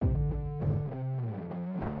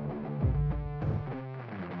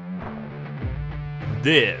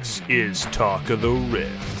This is Talk of the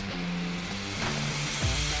Rift.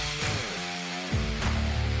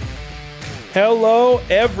 Hello,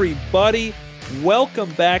 everybody.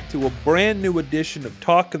 Welcome back to a brand new edition of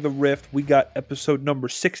Talk of the Rift. We got episode number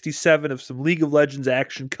 67 of some League of Legends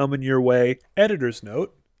action coming your way. Editor's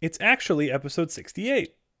note, it's actually episode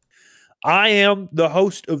 68. I am the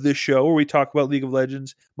host of this show where we talk about League of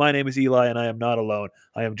Legends. My name is Eli, and I am not alone.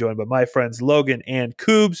 I am joined by my friends Logan and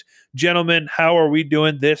Coobs. Gentlemen, how are we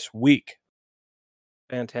doing this week?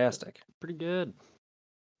 Fantastic. Pretty good.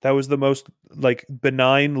 That was the most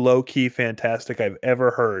benign, low-key fantastic I've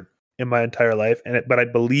ever heard in my entire life, but I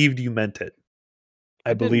believed you meant it.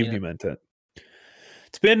 I believed you meant it.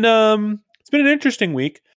 It's been an interesting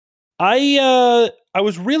week. I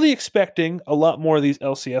was really expecting a lot more of these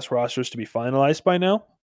LCS rosters to be finalized by now,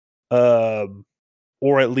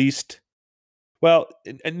 or at least, not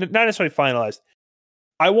necessarily finalized.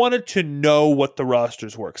 I wanted to know what the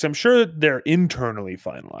rosters were, because I'm sure they're internally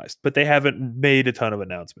finalized, but they haven't made a ton of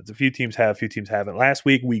announcements. A few teams have, a few teams haven't. Last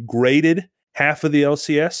week, we graded half of the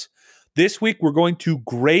LCS. This week, we're going to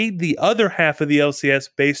grade the other half of the LCS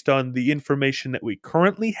based on the information that we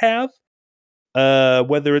currently have.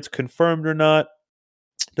 Whether it's confirmed or not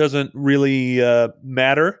doesn't really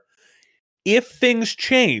matter. If things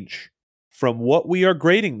change from what we are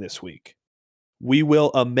grading this week, we will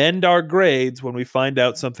amend our grades when we find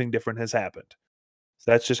out something different has happened. So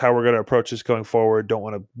that's just how we're going to approach this going forward. Don't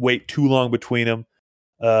want to wait too long between them.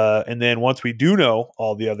 And then once we do know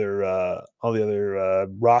all the other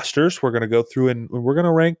rosters, we're going to go through and we're going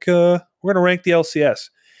to rank the LCS,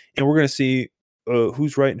 and we're going to see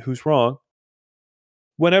who's right and who's wrong.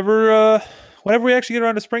 Whenever we actually get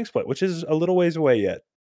around to Spring Split, which is a little ways away yet.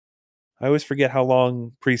 I always forget how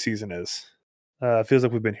long preseason is. It feels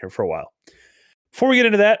like we've been here for a while. Before we get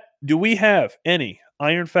into that, do we have any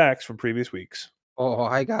Iron Facts from previous weeks? Oh,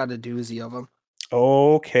 I got a doozy of them.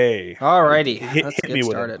 Okay. Alrighty, let's get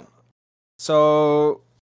started. So,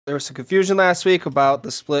 there was some confusion last week about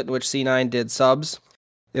the split in which C9 did subs.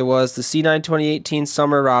 It was the C9 2018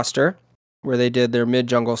 summer roster, where they did their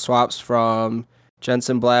mid-jungle swaps from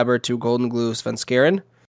Jensen Blabber to Golden Glue Svenskeren.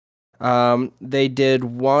 They did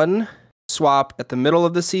one swap at the middle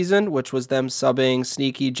of the season, which was them subbing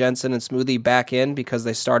Sneaky, Jensen, and Smoothie back in because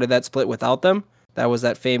they started that split without them. That was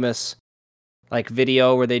that famous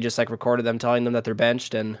video where they just recorded them telling them that they're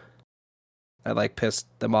benched, and that pissed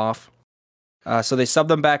them off. So they subbed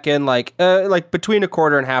them back in between a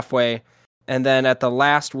quarter and halfway. And then at the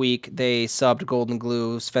last week, they subbed Golden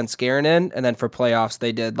Glue Svenskeren in, and then for playoffs,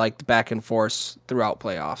 they did the back and forth throughout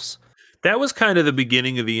playoffs. That was kind of the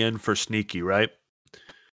beginning of the end for Sneaky, right?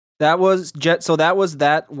 That was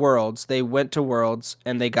that Worlds. They went to Worlds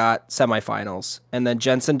and they got semifinals, and then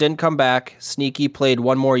Jensen didn't come back. Sneaky played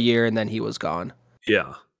one more year, and then he was gone.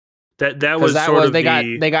 Yeah, they got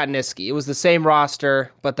Niski. It was the same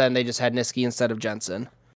roster, but then they just had Niski instead of Jensen.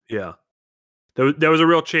 Yeah. There was a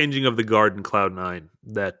real changing of the guard in Cloud9,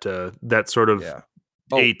 that sort of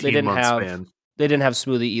 18-month span. They didn't have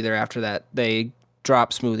Smoothie either after that. They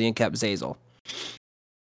dropped Smoothie and kept Zazel.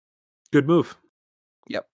 Good move.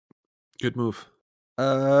 Yep. Good move.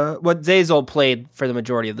 What Zazel played for the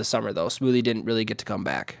majority of the summer, though. Smoothie didn't really get to come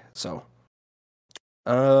back. So,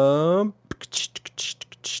 the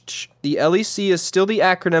LEC is still the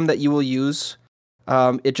acronym that you will use.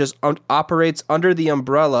 It just operates under the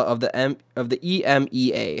umbrella of the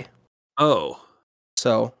EMEA. Oh.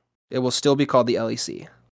 So it will still be called the LEC.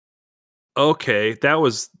 Okay,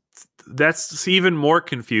 that's even more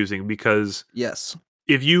confusing because yes,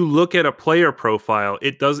 if you look at a player profile,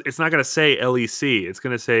 it's not going to say LEC, it's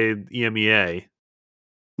going to say EMEA.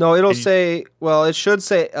 No, it should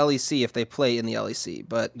say LEC if they play in the LEC,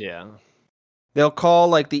 but yeah. They'll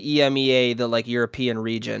call the EMEA the European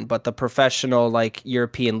region, but the professional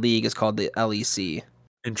European league is called the LEC.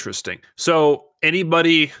 Interesting. So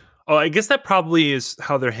anybody, I guess that probably is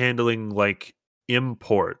how they're handling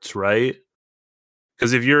imports, right?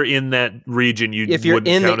 Because if you're in that region, if you're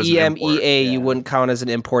in the EMEA, you wouldn't count as an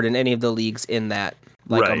import in any of the leagues in that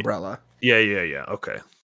umbrella. Yeah. Okay.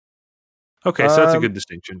 Okay, so that's a good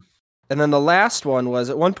distinction. And then the last one was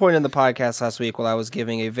at one point in the podcast last week while I was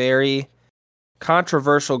giving a very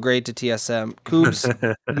controversial grade to TSM. Coobs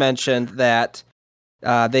mentioned that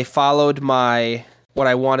they followed what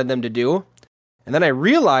I wanted them to do, and then I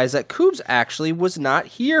realized that Coobs actually was not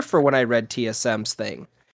here for when I read TSM's thing.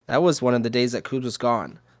 That was one of the days that Coobs was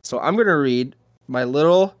gone. So I'm going to read my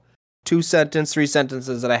little 3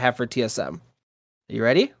 sentences that I have for TSM. Are you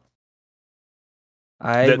ready?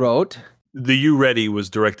 I wrote... The "you ready" was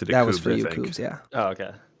directed at Coobs. That was for you, I think. Coobs, yeah. Oh,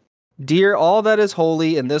 okay. Dear all that is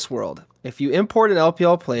holy in this world, if you import an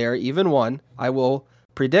LPL player, even one, I will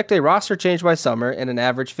predict a roster change by summer and an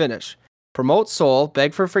average finish. Promote Soul,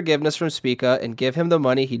 beg for forgiveness from Spica, and give him the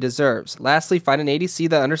money he deserves. Lastly, find an ADC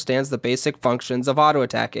that understands the basic functions of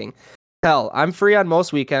auto-attacking. Hell, I'm free on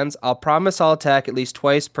most weekends. I'll promise I'll attack at least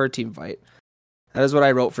twice per team fight. That is what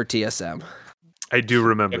I wrote for TSM. I do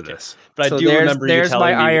remember this. But so I do remember you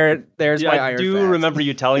telling me... I do remember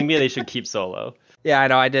you telling me they should keep Solo. Yeah, I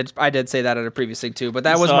know. I did say that at a previous thing too, but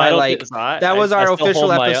that was that was our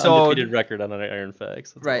official episode. My undefeated record on Iron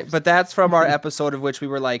Facts. That's right, but that's from our episode of which we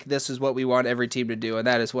were like, "This is what we want every team to do," and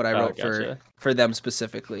that is what I wrote for them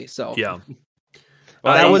specifically. So yeah,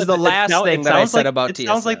 well, that was the last thing that I said about TSM. It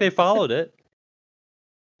sounds like they followed it.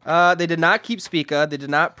 They did not keep Spica. They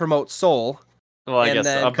did not promote Soul. Well, I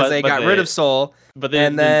guess because they got rid of Soul.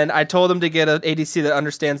 Then I told them to get an ADC that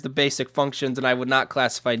understands the basic functions, and I would not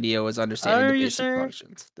classify Neo as understanding the basic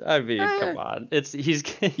functions. I mean, come on, he's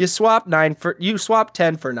you swap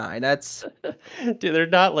 10 for 9. That's dude, they're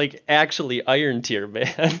not like actually Iron tier,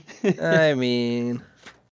 man. I mean,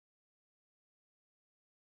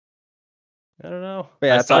 I don't know.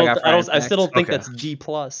 Yeah, I still don't think that's D+. D+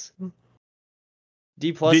 was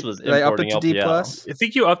importing LPL. D+? I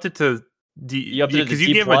think you upped it to D because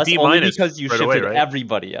you gave him a D- because you shifted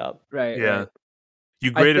everybody up. Right. Yeah. Right. You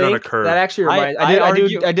graded on a curve. That actually reminds I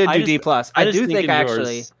did do D+. I do think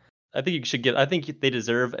actually I think you should get. I think they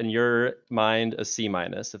deserve, in your mind, a C-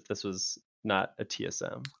 if this was not a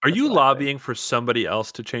TSM. Are you lobbying for somebody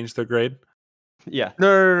else to change their grade? Yeah.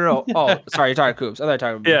 No. Oh, sorry, you're talking Coops. I thought you were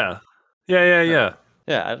talking about Yeah.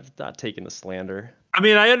 Yeah, I'm not taking the slander. I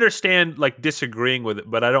mean, I understand like disagreeing with it,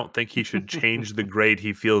 but I don't think he should change the grade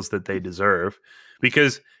he feels that they deserve.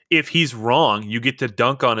 Because if he's wrong, you get to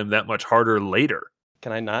dunk on him that much harder later.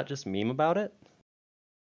 Can I not just meme about it?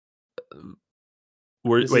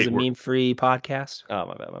 This is a meme-free podcast. Oh,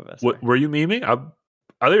 my bad. Were you memeing? I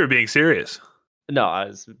thought you were being serious. No,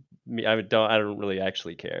 I don't really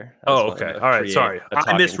actually care. Oh, okay. All right. Sorry.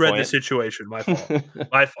 I misread the situation. My fault.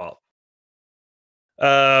 My fault.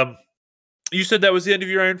 You said that was the end of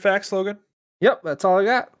your Iron Facts, Logan? Yep, that's all I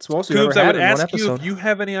got. It's mostly Coobs, I would ask you if you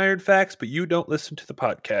have any Iron Facts, but you don't listen to the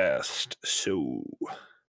podcast. So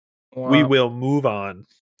we will move on.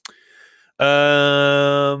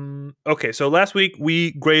 Okay, so last week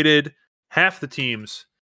we graded half the teams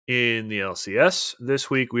in the LCS. This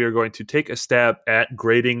week we are going to take a stab at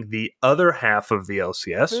grading the other half of the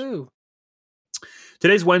LCS. Ooh.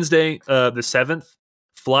 Today's Wednesday, the 7th.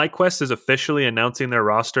 FlyQuest is officially announcing their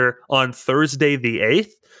roster on Thursday the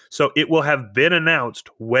 8th, so it will have been announced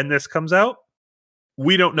when this comes out.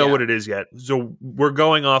 We don't know what it is yet, so we're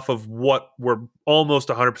going off of what we're almost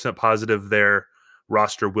 100% positive their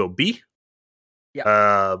roster will be.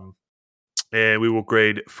 Yeah. And we will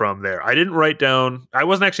grade from there. I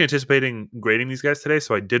wasn't actually anticipating grading these guys today,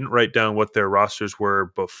 so I didn't write down what their rosters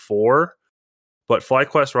were before, but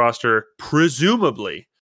FlyQuest roster presumably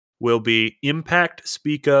will be Impact,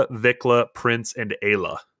 Spica, Vikla, Prince, and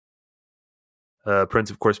Ayla.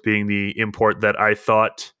 Prince, of course, being the import that I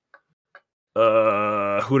thought...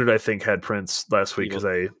 who did I think had Prince last week? Because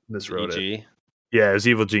I miswrote it. Yeah, it was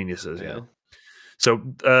Evil Geniuses, yeah. So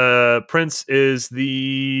Prince is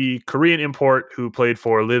the Korean import who played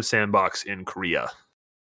for Live Sandbox in Korea.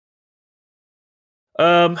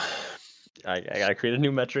 I gotta create a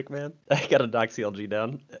new metric, man. I gotta knock CLG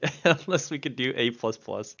down. Unless we could do A++.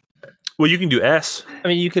 Well, you can do S. I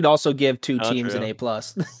mean, you could also give two teams an A+.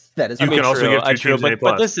 That is. You can also give two teams an A+.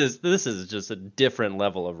 But this is just a different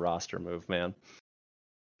level of roster move, man.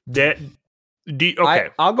 Okay.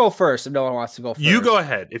 I'll go first if no one wants to go first. You go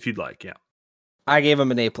ahead if you'd like. Yeah. I gave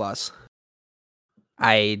him an A+.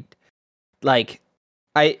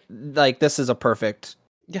 This is a perfect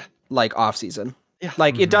off season. Yeah.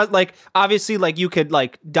 It does obviously you could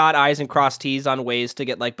dot I's and cross T's on ways to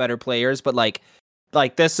get better players, but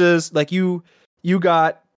this is you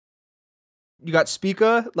got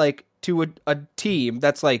Spica to a team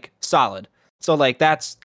that's solid. So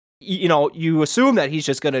that's you assume that he's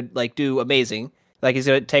just gonna do amazing. He's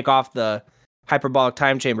gonna take off the hyperbolic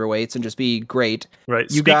time chamber weights and just be great. Right.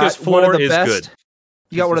 You Spica's got one of the best. Good.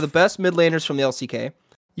 You got one of the best mid laners from the LCK.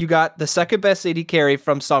 You got the second best AD carry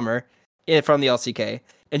from Summer from the LCK,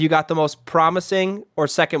 and you got the most promising or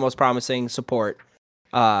second most promising support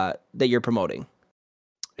that you're promoting.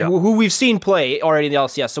 Yeah. Who we've seen play already in the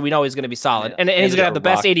LCS, so we know he's going to be solid. And he's going to have the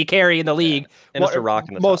best AD carry in the league. And it's a rock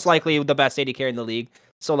in the most likely the best AD carry in the league.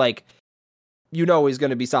 So he's going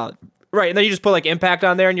to be solid. Right, and then you just put Impact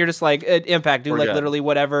on there, and you're just Impact, do literally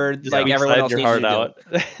whatever everyone else needs you to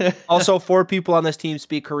do. Also, 4 people on this team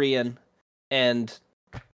speak Korean, and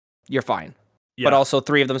you're fine. Yeah. But also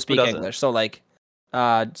 3 of them speak English. So like,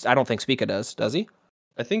 I don't think Spica does he?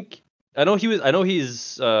 I know he's I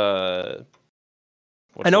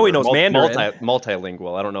know he knows Mandarin.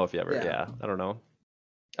 Multilingual. I don't know if you ever. Yeah, I don't know.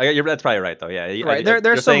 That's probably right though. Yeah, right.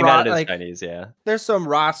 There's some like Chinese. Yeah, there's some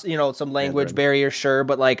some language barrier, sure,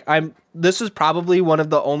 but like this is probably one of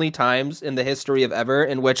the only times in the history of ever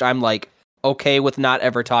in which I'm like okay with not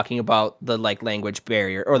ever talking about the like language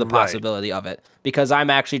barrier or the possibility of it, because I'm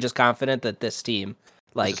actually just confident that this team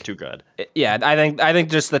like is too good. Yeah, I think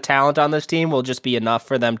just the talent on this team will just be enough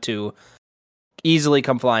for them to easily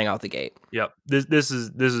come flying out the gate. Yep. This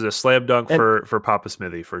is a slam dunk for Papa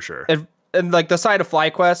Smithy for sure. And like the side of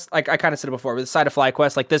FlyQuest, like I kind of said it before, but the side of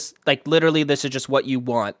FlyQuest, like this, like literally this is just what you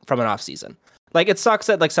want from an off season. Like it sucks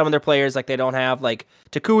that like some of their players, like they don't have, like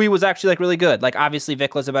Takui was actually like really good. Like obviously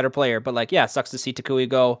Vikla's a better player, but like, yeah, it sucks to see Takui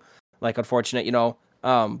go, like unfortunate,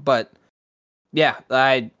 but yeah,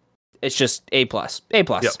 it's just A+. Yep.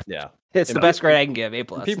 Yeah. It's the best grade I can give, A+.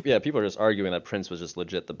 People are just arguing that Prince was just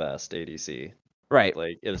legit the best ADC. Right.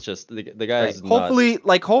 Like it's just the guy's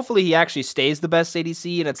right. Hopefully he actually stays the best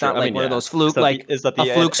ADC, and it's not one of those fluke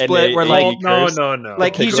fluke split where like no.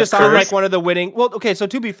 Like he's just on like one of the winning. Well, okay, so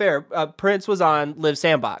to be fair, Prince was on Live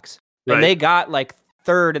Sandbox, and they got like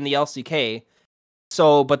 3rd in the LCK.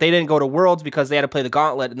 So, but they didn't go to Worlds because they had to play the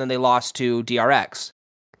Gauntlet, and then they lost to DRX.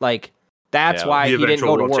 Like that's why he didn't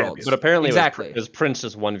go to Worlds. Champions. But apparently, it was Prince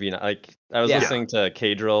just 1v9. Like I was listening to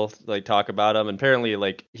Kadrill like talk about him, and apparently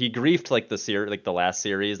like he griefed like the last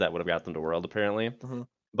series that would have got them to World apparently. Mm-hmm.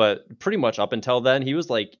 But pretty much up until then, he was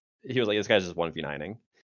like this guy's just 1v9ing.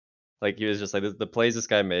 Like he was just like the plays this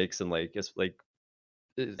guy makes, and like it's like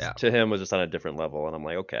to him was just on a different level. And I'm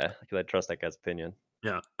like, okay, because I trust that guy's opinion.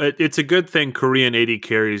 Yeah, it's a good thing Korean AD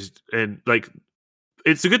carries and like.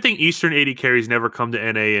 It's a good thing Eastern AD carries never come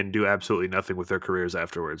to NA and do absolutely nothing with their careers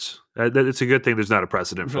afterwards. It's a good thing there's not a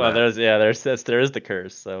precedent for that. There is the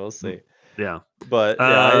curse, so we'll see. Yeah, but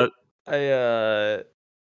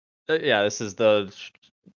this is the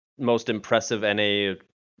most impressive NA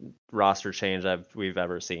roster change we've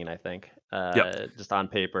ever seen. I think. Just on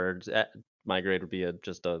paper, my grade would be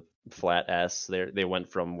just a flat S. They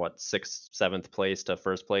went from 6th, 7th place to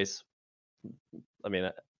 1st place. I mean.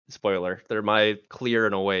 Spoiler, they're my clear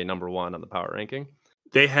and away number 1 on the power ranking.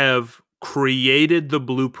 They have created the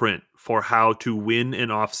blueprint for how to win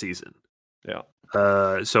an off season. Yeah.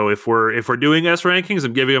 So if we're doing S rankings,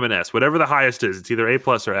 I'm giving them an S. Whatever the highest is, it's either A+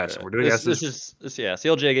 or S. Yeah. We're doing S.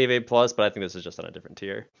 CLJ gave A+, but I think this is just on a different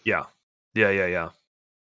tier. Yeah.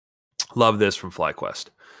 Love this from FlyQuest.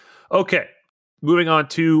 Okay. Moving on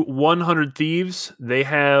to 100 Thieves. They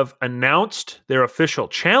have announced their official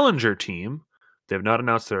challenger team. They have not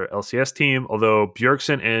announced their LCS team, although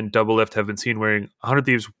Bjergsen and Doublelift have been seen wearing 100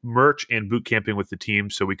 Thieves merch and boot camping with the team,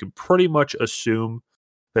 so we can pretty much assume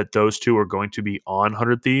that those two are going to be on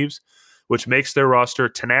 100 Thieves, which makes their roster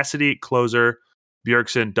Tenacity, Closer,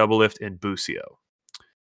 Bjergsen, Doublelift, and Busio.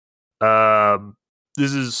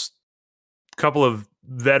 This is a couple of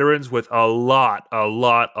veterans with a lot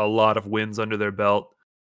of wins under their belt.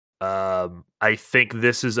 I think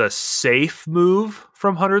this is a safe move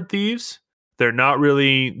from 100 Thieves. They're not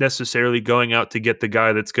really necessarily going out to get the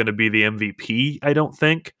guy that's going to be the MVP, I don't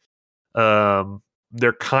think.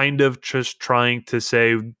 They're kind of just trying to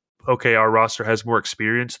say, okay, our roster has more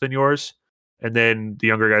experience than yours, and then the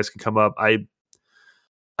younger guys can come up. I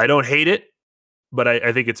don't hate it, but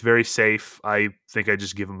I think it's very safe. I think I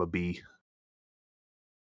just give them a B.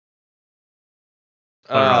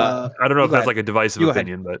 I don't know if that's like a divisive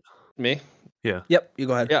opinion, but me? Yeah. Yep, you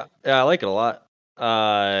go ahead. Yeah, I like it a lot.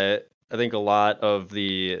 I think a lot of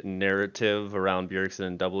the narrative around Bjergsen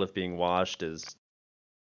and Doublelift being washed is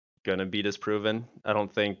gonna be disproven. I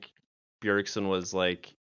don't think Bjergsen was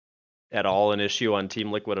like at all an issue on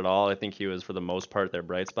Team Liquid at all. I think he was for the most part their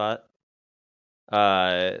bright spot.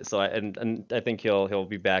 I think he'll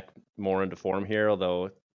be back more into form here, although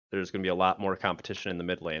there's gonna be a lot more competition in the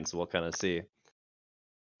mid lane, so we'll kind of see.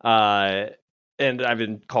 And I've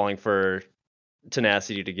been calling for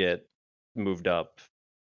Tenacity to get moved up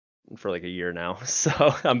for like a year now, so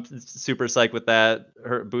I'm super psyched with that.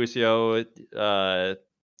 Busio, a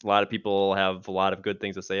lot of people have a lot of good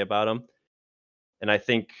things to say about him, and I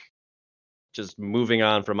think just moving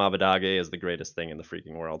on from Abbedagge is the greatest thing in the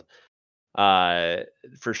freaking world.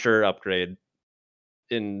 For sure, upgrade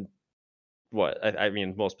in I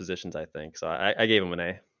mean most positions, I think. So I gave him an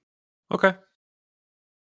A. Okay.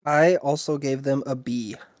 I also gave them a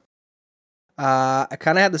B. I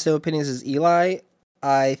kind of had the same opinions as Eli.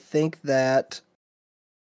 I think that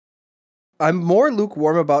I'm more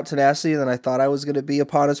lukewarm about Tenacity than I thought I was going to be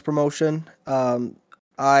upon its promotion.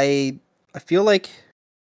 I feel like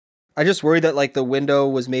I just worry that like the window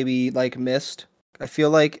was maybe like missed. I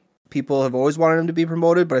feel like people have always wanted him to be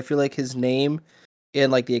promoted, but I feel like his name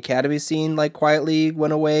in like the academy scene like quietly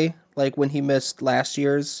went away. Like when he missed last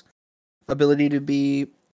year's ability to be,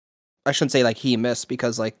 I shouldn't say like he missed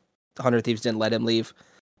because like 100 Thieves didn't let him leave.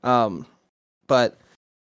 But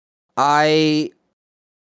I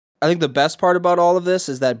think the best part about all of this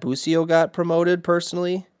is that Busio got promoted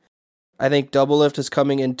personally. I think Doublelift is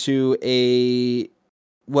coming into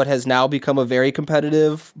what has now become a very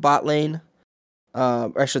competitive bot lane.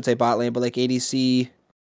 I should say bot lane, but like ADC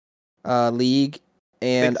league.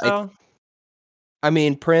 And I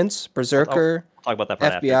mean Prince, Berserker, I'll talk about that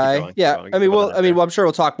part FBI. after. Yeah, I mean, I'm sure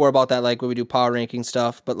we'll talk more about that like when we do power ranking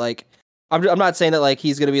stuff. But like, I'm not saying that like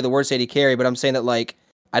he's gonna be the worst AD carry, but I'm saying that like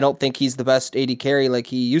I don't think he's the best AD carry like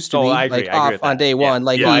he used to be. I agree, like off on day one.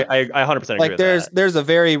 Like I 100% agree like with that. There's a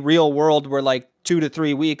very real world where like 2 to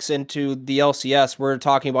 3 weeks into the LCS, we're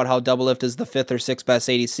talking about how Doublelift is the 5th or 6th best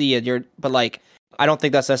ADC, and but like I don't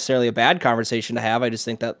think that's necessarily a bad conversation to have. I just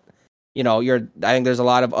think that I think there's a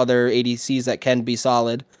lot of other ADCs that can be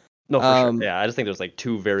solid. No, for sure. Yeah, I just think there's like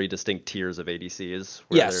 2 very distinct tiers of ADCs.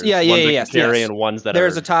 Yes, and ones that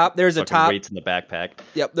there's a top weights in the backpack.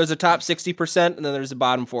 Yep, there's a top 60%, and then there's a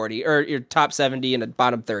bottom 40, or your top 70 and a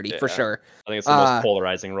bottom 30 for sure. I think it's the most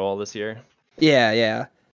polarizing role this year. Yeah.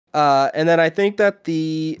 And then I think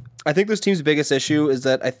this team's biggest issue is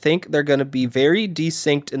that I think they're going to be very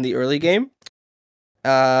desynced in the early game.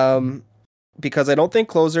 Because I don't think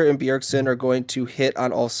Closer and Bjergsen are going to hit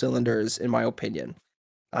on all cylinders, in my opinion.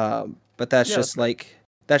 But that's just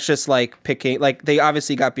like picking, like they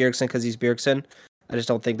obviously got Bjergsen because he's Bjergsen. I just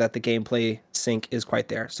don't think that the gameplay sync is quite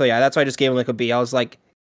there. So yeah, that's why I just gave him like a B. I was like,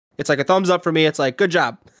 it's like a thumbs up for me. It's like, good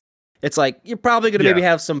job. It's like, you're probably going to maybe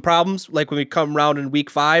have some problems like when we come around in week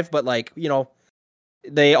 5, but like,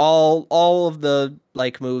 they all of the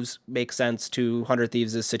like moves make sense to 100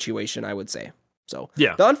 Thieves' situation, I would say. So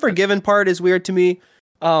yeah, the Unforgiven part is weird to me.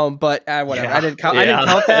 But whatever. Yeah. I didn't count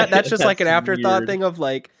that. That's just like an afterthought thing of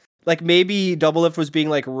like maybe Doublelift was being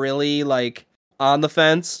like really like on the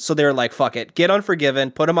fence, so they were like, fuck it, get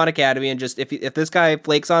Unforgiven, put him on Academy, and just if this guy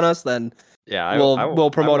flakes on us, then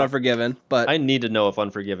we'll promote Unforgiven. But I need to know if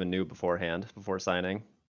Unforgiven knew beforehand before signing.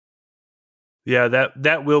 Yeah,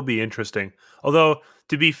 that will be interesting. Although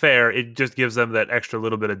to be fair, it just gives them that extra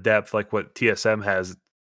little bit of depth, like what TSM has,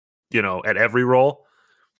 at every role.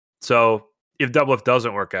 So if Doublelift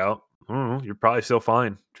doesn't work out, you're probably still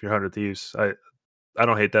fine if you're 100 Thieves. I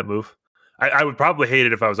don't hate that move. I would probably hate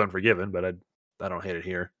it if I was Unforgiven, but I don't hate it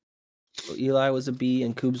here. So Eli was a B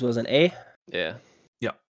and Koobs was an A? Yeah.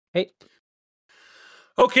 Hey.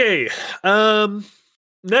 Okay.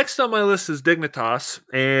 Next on my list is Dignitas,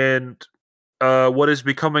 and what is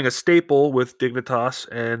becoming a staple with Dignitas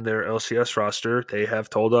and their LCS roster, they have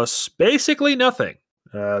told us basically nothing.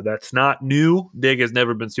 That's not new. Dig has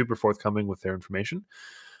never been super forthcoming with their information.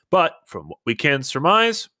 But from what we can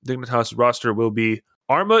surmise, Dignitas' roster will be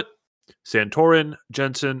Armut, Santorin,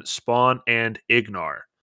 Jensen, Spawn, and Ignar.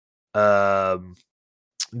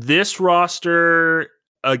 This roster,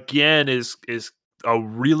 again, is a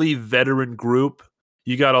really veteran group.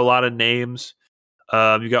 You got a lot of names.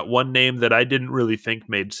 You got one name that I didn't really think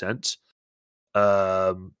made sense.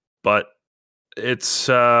 But it's...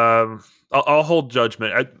 I'll hold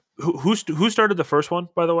judgment. Who started the first one,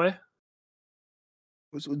 by the way?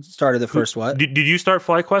 Who started the first what? Did you start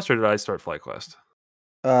FlyQuest or did I start FlyQuest?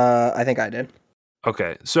 I think I did.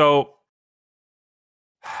 Okay, so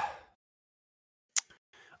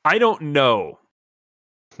I don't know.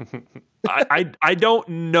 I don't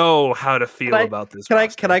know how to feel about this.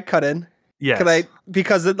 Can I cut in? Yes.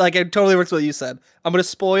 Because it totally works with what you said. I'm gonna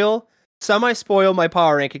semi-spoil my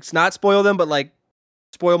power rankings, not spoil them, but like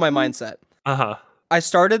spoil my mindset. I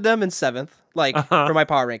started them in 7th, for my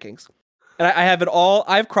power rankings. And I have it all.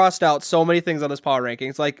 I've crossed out so many things on this power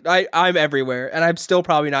rankings. Like I'm everywhere, and I'm still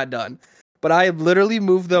probably not done. But I have literally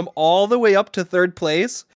moved them all the way up to 3rd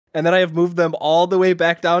place, and then I have moved them all the way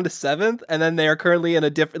back down to 7th, and then they are currently in a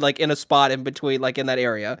different, in a spot in between, in that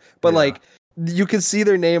area. But you can see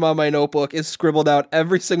their name on my notebook is scribbled out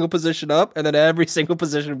every single position up, and then every single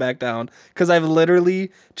position back down. Because I've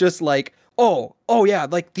literally just oh yeah,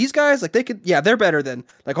 these guys, they could, they're better than,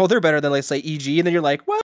 they're better than, let's say, EG, and then you're like,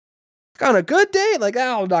 well, on a good day,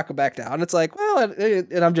 I'll knock them back down. It's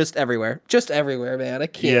and I'm just everywhere, man. I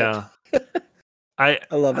can't. Yeah. I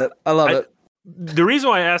love it. I love it. The reason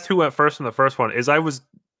why I asked who went first in the first one is I was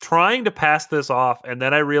trying to pass this off, and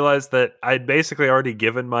then I realized that I'd basically already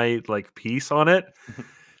given my piece on it.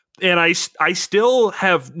 And I still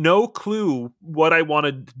have no clue what I want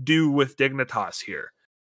to do with Dignitas here.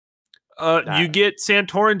 You get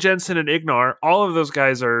Santorin, Jensen, and Ignar. All of those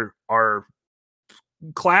guys are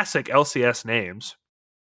classic LCS names.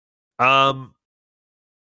 But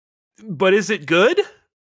is it good?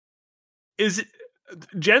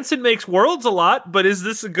 Jensen makes Worlds a lot, but is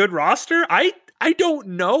this a good roster? I don't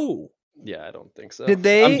know. Yeah, I don't think so.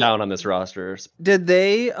 I'm down on this roster. Did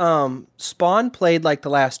they Spawn played like the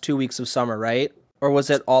last 2 weeks of summer, right? Or was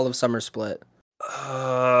it all of summer split?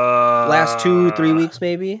 Last 2-3 weeks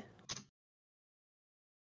maybe?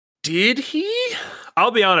 Did he?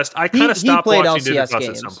 I'll be honest, I kind of stopped watching LCS games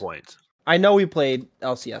at some point. I know he played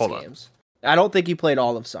LCS games. I don't think he played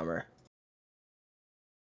all of summer.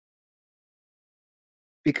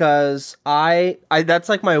 Because I that's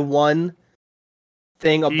like my one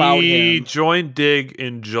thing about him. He joined Dig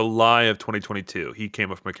in July of 2022. He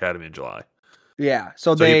came up from Academy in July. Yeah,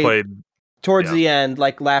 so he played towards the end,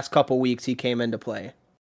 like last couple weeks, he came into play.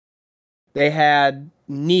 They had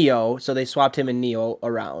Neo, so they swapped him and Neo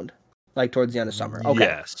around, like towards the end of summer. Okay.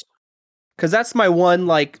 Yes. Because that's my one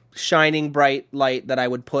like shining bright light that I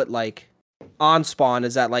would put like on Spawn,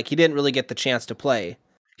 is that like he didn't really get the chance to play.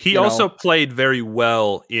 He also played very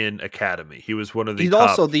well in Academy. He was one of the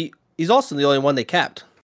He's also the only one they kept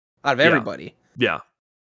out of everybody. Yeah.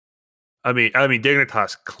 I mean,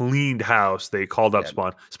 Dignitas cleaned house. They called up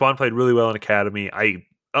Spawn. Spawn played really well in Academy. I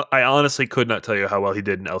honestly could not tell you how well he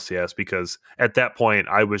did in LCS, because at that point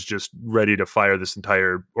I was just ready to fire this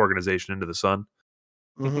entire organization into the sun.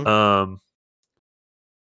 Mm-hmm.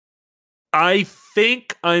 I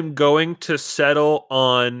think I'm going to settle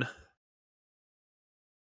on.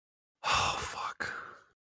 Oh, fuck.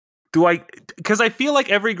 Because I feel like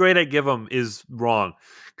every grade I give him is wrong.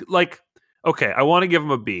 Like, okay, I want to give him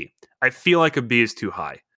a B. I feel like a B is too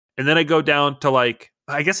high. And then I go down to like,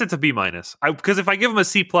 I guess it's a B minus. Because if I give him a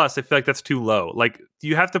C plus, I feel like that's too low. Like,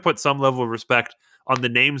 you have to put some level of respect on the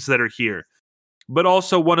names that are here. But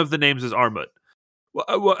also, one of the names is Armut.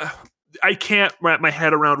 I can't wrap my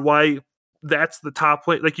head around why that's the top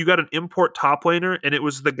lane. Like, you got an import top laner, and it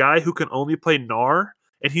was the guy who can only play Gnar.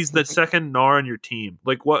 And he's the second Gnar on your team.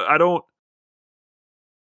 Like, what? I don't.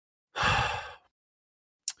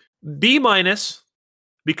 B minus,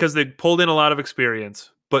 because they pulled in a lot of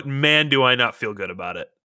experience. But man, do I not feel good about it.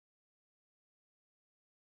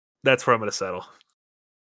 That's where I'm going to settle.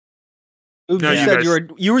 You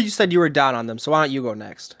said you were down on them, so why don't you go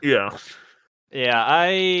next? Yeah.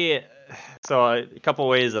 Yeah, so a couple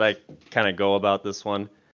ways that I kind of go about this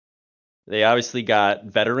one. They obviously got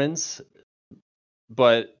veterans.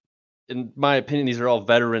 But in my opinion, these are all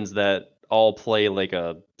veterans that all play like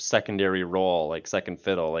a secondary role, like second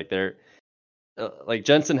fiddle. Like they're like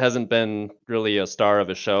Jensen hasn't been really a star of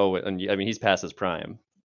a show, and I mean he's past his prime,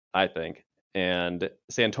 I think. And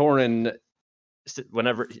Santorin,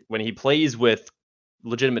 when he plays with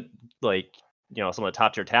legitimate, like some of the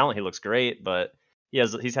top tier talent, he looks great. But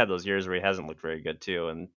he's had those years where he hasn't looked very good too.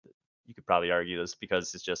 And you could probably argue this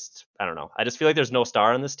because it's just, I don't know. I just feel like there's no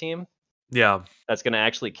star on this team. Yeah, that's going to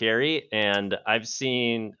actually carry. And I've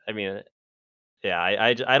seen,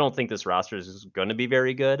 I don't think this roster is going to be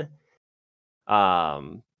very good. I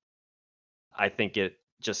think it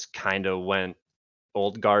just kind of went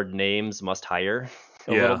old guard names must hire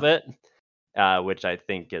a little bit, which I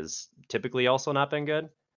think is typically also not been good.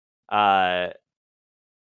 They're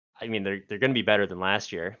going to be better than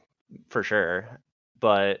last year for sure,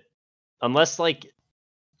 but unless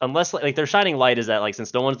their shining light is that like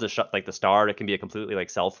since no one's the star, it can be a completely like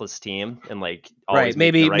selfless team and like always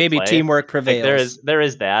maybe play. Teamwork prevails. Like, there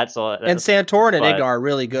is that. So and Santorin and Ignar are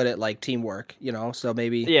really good at like teamwork, so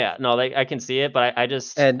maybe I can see it, but I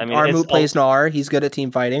just Armut plays Gnar. He's good at team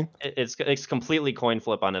fighting. It's completely coin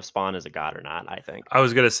flip on if Spawn is a god or not. I think I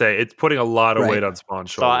was gonna say it's putting a lot of weight on Spawn's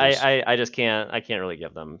shoulders. So I just can't really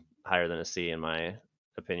give them higher than a C in my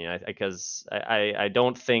opinion, because I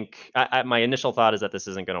don't think my initial thought is that this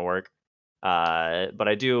isn't going to work, but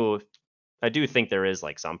I do think there is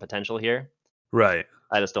like some potential here. Right.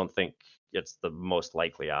 I just don't think it's the most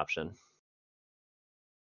likely option.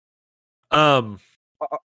 Go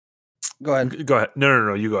ahead. Go ahead.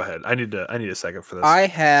 No. You go ahead. I need a second for this. I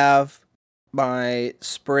have my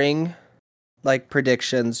spring like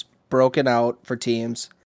predictions broken out for teams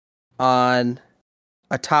on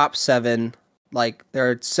a top 7. Like, there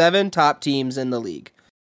are 7 top teams in the league.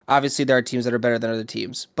 Obviously, there are teams that are better than other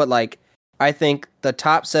teams. But, like, I think the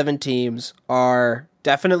top 7 teams are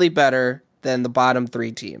definitely better than the bottom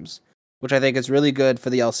 3 teams, which I think is really good for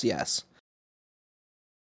the LCS.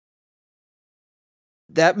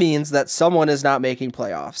 That means that someone is not making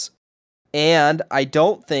playoffs. And I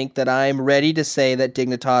don't think that I'm ready to say that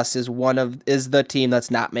Dignitas is the team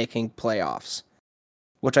that's not making playoffs,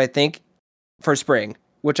 which I think for spring,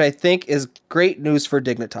 which I think is great news for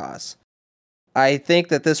Dignitas. I think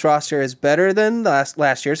that this roster is better than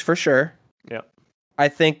last year's for sure. Yep. I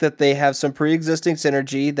think that they have some pre-existing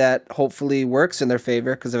synergy that hopefully works in their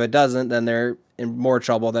favor, because if it doesn't, then they're in more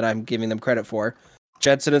trouble than I'm giving them credit for.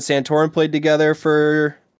 Jensen and Santorin played together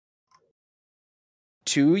for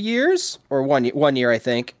 2 years or 1 year, I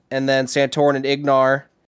think. And then Santorin and Ignar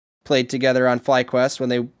played together on FlyQuest when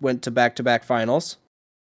they went to back-to-back finals.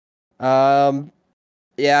 Spawn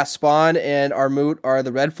and Armut are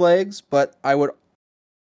the red flags, but I would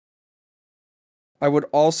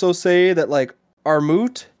also say that like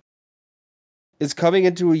Armut is coming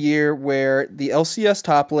into a year where the LCS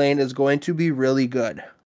top lane is going to be really good.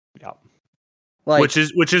 Yeah. Like, which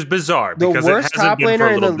is bizarre. The worst top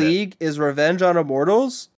laner in the league is Revenge on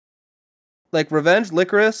Immortals. Like Revenge,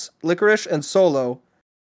 Licorice, and Solo.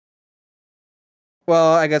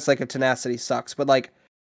 Well, I guess like a Tenacity sucks, but like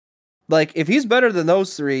if he's better than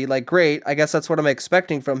those three, like great. I guess that's what I'm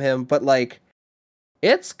expecting from him, but like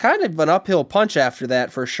it's kind of an uphill punch after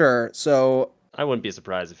that for sure. So I wouldn't be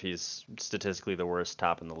surprised if he's statistically the worst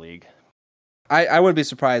top in the league. I wouldn't be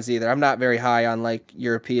surprised either. I'm not very high on like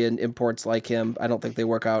European imports like him. I don't think they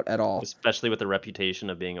work out at all. Especially with the reputation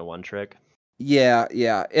of being a one trick. Yeah.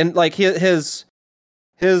 And like his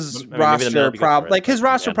roster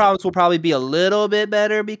problems will probably be a little bit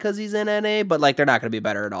better because he's in NA, but like they're not going to be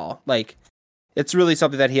better at all. Like it's really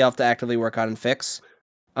something that he'll have to actively work on and fix.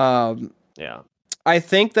 Yeah. I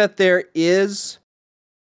think that there is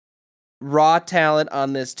raw talent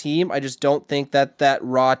on this team. I just don't think that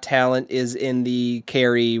raw talent is in the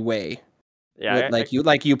carry way. Yeah, like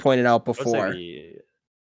you pointed out before. I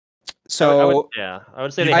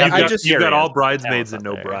would say you got all bridesmaids and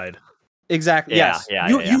no bride. Exactly. Yeah,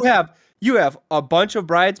 yes. You have a bunch of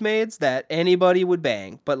bridesmaids that anybody would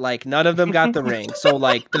bang, but like none of them got the ring. So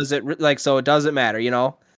like it doesn't matter, you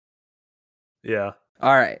know? Yeah.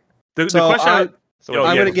 All right. The question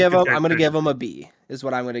I'm gonna give him a B. Is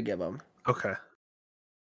what I'm gonna give him. Okay.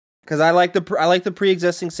 Because I like the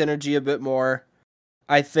pre-existing synergy a bit more.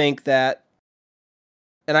 I think that,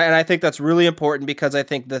 and I think that's really important because I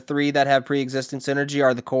think the three that have pre-existing synergy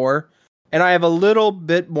are the core, and I have a little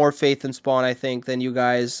bit more faith in Spawn, I think, than you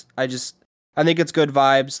guys. I think it's good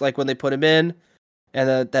vibes, like when they put him in,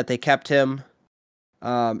 and that they kept him.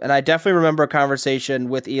 And I definitely remember a conversation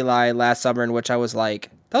with Eli last summer in which I was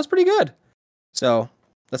like, that was pretty good. So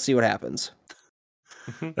let's see what happens.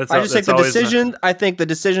 I think the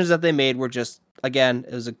decisions that they made were just, again,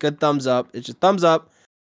 it was a good thumbs up. It's just thumbs up.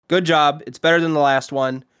 Good job. It's better than the last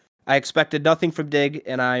one. I expected nothing from Dig,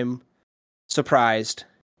 and I'm surprised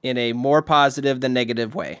in a more positive than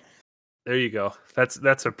negative way. There you go.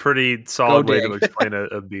 That's a pretty solid way to explain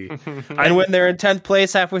a B. And when they're in 10th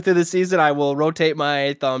place halfway through the season, I will rotate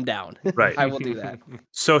my thumb down. Right. I will do that.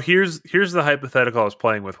 So here's the hypothetical I was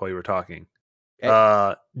playing with while you were talking.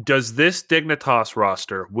 Okay. Does this Dignitas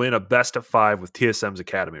roster win a best of 5 with TSM's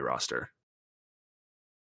Academy roster?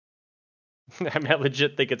 I mean, I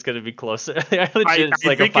legit think it's going to be closer. It's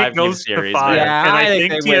like a 5-game series. Yeah, and I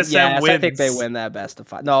think TSM wins. I think they win that best of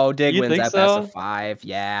 5. No, Dig wins that best of 5.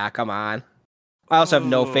 Yeah, come on. I also have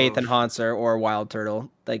no faith in Hanser or Wild Turtle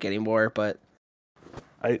like anymore, but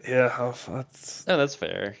that's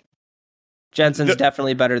fair. Jensen's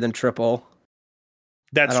definitely better than Triple.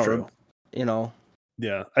 That's true. You know.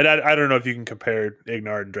 Yeah, I don't know if you can compare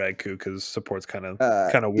Ignar and Dragku because support's kind of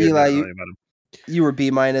weird. Eli, you were B-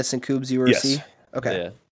 and Koobs, you were C? Okay. Yeah.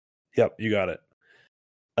 Yep, you got it.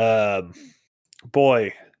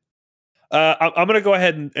 Boy. I'm going to go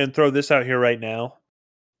ahead and throw this out here right now.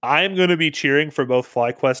 I'm going to be cheering for both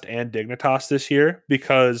FlyQuest and Dignitas this year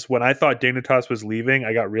because when I thought Dignitas was leaving,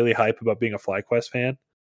 I got really hype about being a FlyQuest fan.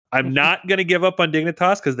 I'm not going to give up on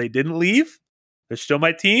Dignitas because they didn't leave. They're still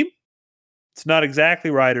my team. It's not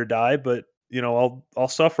exactly ride or die, but you know, I'll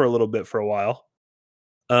suffer a little bit for a while.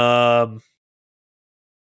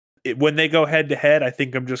 When they go head to head, I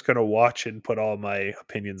think I'm just going to watch and put all my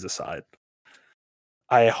opinions aside.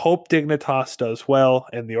 I hope Dignitas does well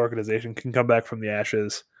and the organization can come back from the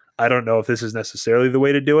ashes. I don't know if this is necessarily the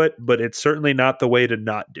way to do it, but it's certainly not the way to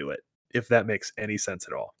not do it, if that makes any sense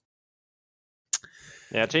at all.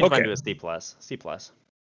 Yeah, change mine to a C+. C+.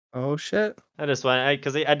 Oh shit! I just want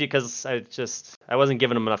because I wasn't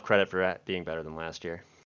giving them enough credit for being better than last year.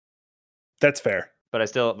 That's fair. But I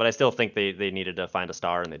still think they needed to find a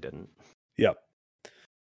star and they didn't. Yep.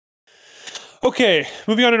 Okay,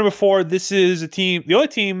 moving on to number 4. This is the only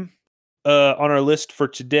team on our list for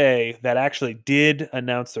today that actually did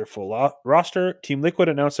announce their full roster. Team Liquid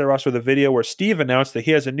announced their roster with a video where Steve announced that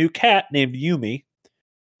he has a new cat named Yumi,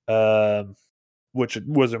 which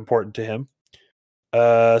was important to him.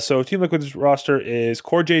 So Team Liquid's roster is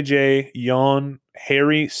Core JJ, Yon,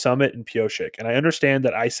 Harry, Summit, and Pyosik. And I understand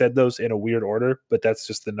that I said those in a weird order, but that's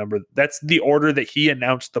just the number. That's the order that he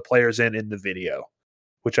announced the players in the video,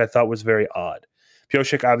 which I thought was very odd.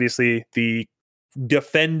 Pyosik, obviously, the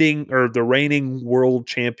defending or the reigning world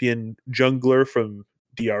champion jungler from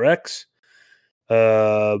DRX.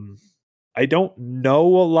 I don't know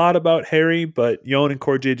a lot about Harry, but Yon and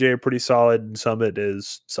Core JJ are pretty solid, and Summit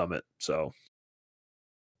is Summit. So,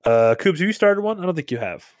 Coobs, have you started one? I don't think you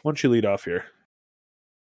have. Why don't you lead off here?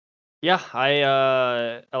 Yeah,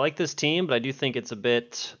 I like this team, but I do think it's a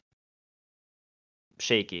bit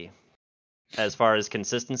shaky as far as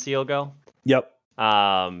consistency will go. Yep.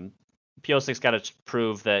 Pyosik's got to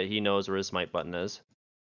prove that he knows where his smite button is.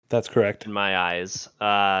 That's correct. In my eyes.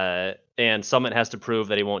 And Summit has to prove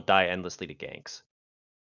that he won't die endlessly to ganks.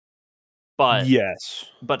 But yes.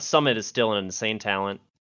 But Summit is still an insane talent.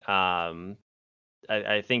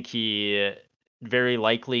 I think he very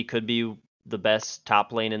likely could be the best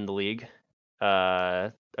top lane in the league.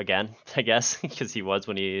 Again, I guess, because he was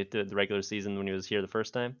when he did the regular season when he was here the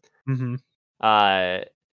first time. Mm-hmm.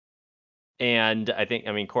 And I think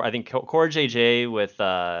Core JJ with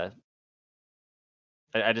I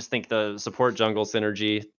just think the support jungle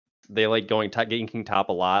synergy, they like ganking top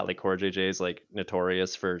a lot. Like Core JJ is like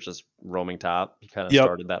notorious for just roaming top. He kind of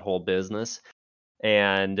started that whole business.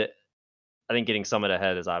 And I think getting Summit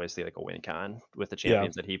ahead is obviously like a win con with the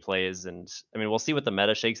champions that he plays. And I mean, we'll see what the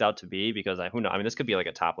meta shakes out to be, because who knows? I mean, this could be like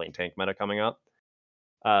a top lane tank meta coming up,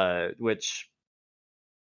 which,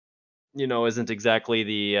 you know, isn't exactly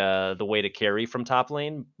the way to carry from top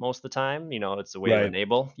lane most of the time. You know, it's a way to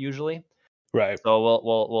enable usually. Right. So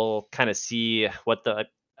we'll kind of see what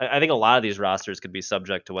I think a lot of these rosters could be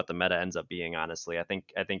subject to what the meta ends up being. Honestly, I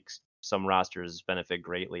think some rosters benefit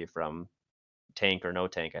greatly from tank or no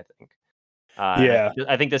tank. I think.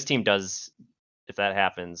 I think this team does. If that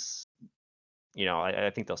happens, you know, I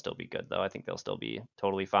think they'll still be good though. I think they'll still be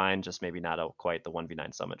totally fine. Just maybe not quite the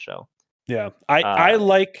 1v9 Summit show. Yeah, I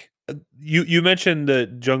like you mentioned the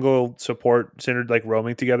jungle support centered like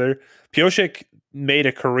roaming together. Pyosik made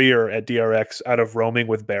a career at DRX out of roaming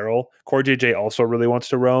with Beryl. Core JJ also really wants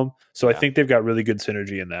to roam, so I think they've got really good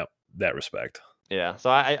synergy in that respect. Yeah, so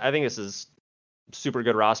I think this is super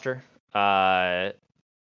good roster.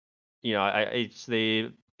 You know, I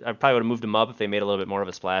probably would have moved them up if they made a little bit more of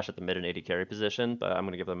a splash at the mid and AD carry position, but I'm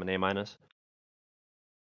going to give them an A-.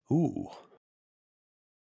 Ooh.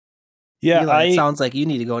 Yeah, Eli, it sounds like you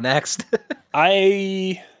need to go next.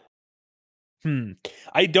 I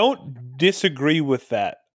don't disagree with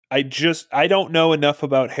that. I don't know enough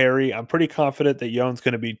about Harry. I'm pretty confident that Yon's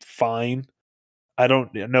going to be fine. I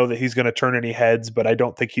don't know that he's going to turn any heads, but I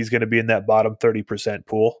don't think he's going to be in that bottom 30%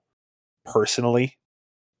 pool, personally.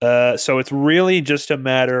 So it's really just a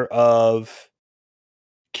matter of,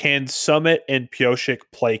 can Summit and Pyosik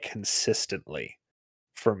play consistently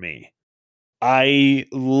for me? I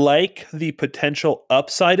like the potential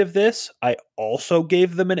upside of this. I also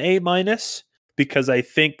gave them an A- because I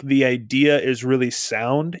think the idea is really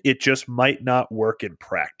sound. It just might not work in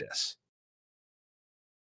practice.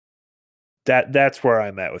 That's where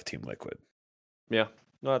I'm at with Team Liquid. Yeah.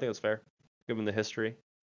 No, I think that's fair, given the history.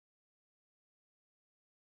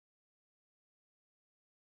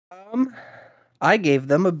 I gave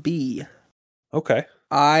them a B. Okay.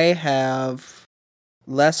 I have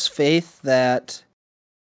less faith that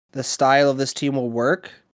the style of this team will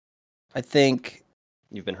work. I think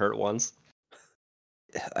you've been hurt once.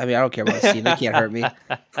 I mean, I don't care about this team. They can't hurt me.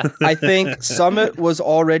 I think Summit was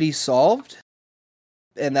already solved,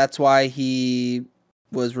 and that's why he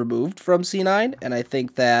was removed from C9. And I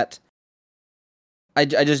think that I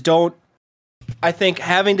just don't. I think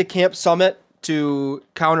having to camp Summit to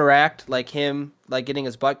counteract like him, like getting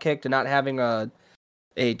his butt kicked and not having a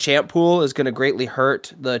champ pool is going to greatly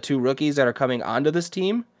hurt the two rookies that are coming onto this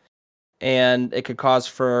team, and it could cause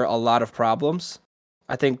for a lot of problems.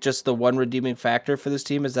 I think just the one redeeming factor for this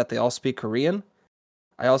team is that they all speak Korean.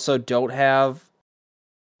 I also don't have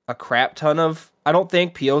a crap ton of... I don't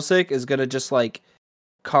think Pyosik is going to just like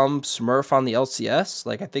come smurf on the LCS.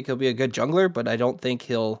 Like, I think he'll be a good jungler, but I don't think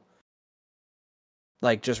he'll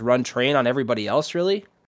like just run train on everybody else, really.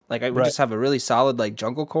 Like, I would just have a really solid like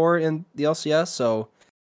jungle core in the LCS, so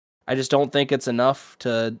I just don't think it's enough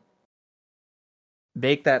to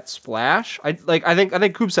make that splash. I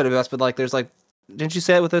think Coop said it best, but like there's like, didn't you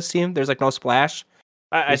say it with this team? There's like no splash.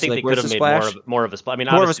 I think like, they could have made more of a splash. I mean,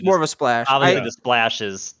 more of a splash. Obviously, the splash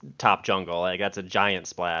is top jungle. Like, that's a giant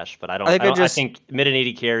splash. But I think mid and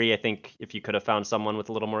AD carry. I think if you could have found someone with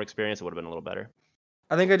a little more experience, it would have been a little better.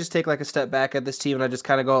 I think I just take like a step back at this team and I just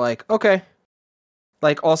kind of go like, okay,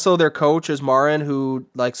 Like, also their coach is Marin, who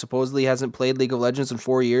like supposedly hasn't played League of Legends in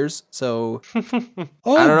 4 years. So I don't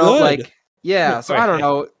know. good. Like, yeah. So I don't Okay.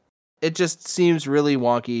 know. It just seems really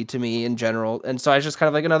wonky to me in general, and so I just kind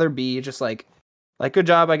of like another B. Just like good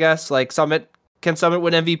job, I guess. Like Summit, can Summit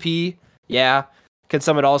win MVP? Yeah. Can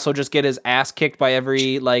Summit also just get his ass kicked by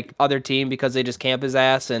every like other team because they just camp his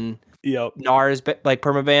ass and Yep. Gnar is like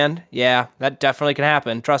permabanned? Yeah, that definitely can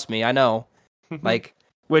happen. Trust me, I know. Like,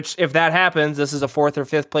 which if that happens, this is a 4th or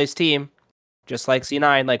 5th place team, just like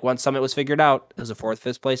C9. Like once Summit was figured out, it was a 4th,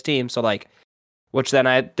 5th place team. So like, which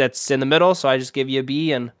then that's in the middle. So I just give you a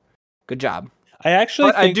B and good job. I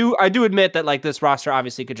actually But think I do admit that like this roster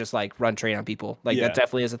obviously could just like run train on people. Like Yeah. that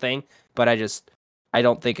definitely is a thing. But I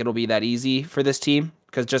don't think it'll be that easy for this team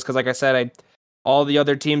because like I said, all the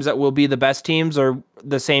other teams that will be the best teams are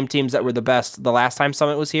the same teams that were the best the last time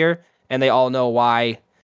Summit was here, and they all know why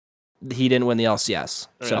he didn't win the LCS.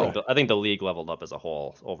 So I think the league leveled up as a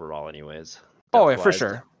whole overall, anyways. oh yeah, for depth-wise.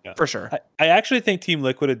 sure, Yeah. for sure. I actually think Team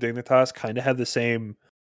Liquid and Dignitas kind of have the same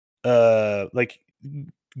like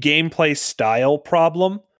gameplay style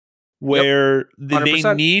problem where they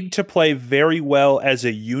 100%. need to play very well as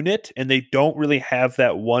a unit and they don't really have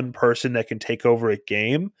that one person that can take over a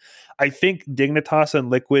game. I think Dignitas and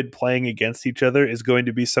Liquid playing against each other is going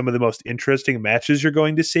to be some of the most interesting matches you're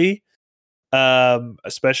going to see.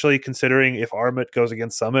 Especially considering if Armut goes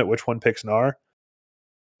against Summit, which one picks Gnar?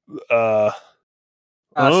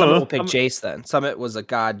 Summit will pick Jace then. Summit was a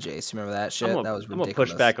god Jace. Remember that shit? That was ridiculous. I'm gonna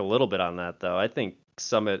push back a little bit on that though. I think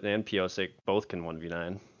Summit and Pyosik both can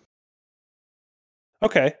 1v9.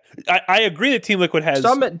 Okay, I agree that Team Liquid has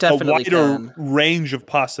Summit definitely a wider can. range of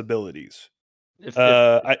possibilities. If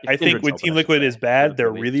I think when Kindred's Team open, I should Liquid say, is bad, for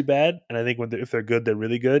they're leagues. really bad, and I think if they're good, they're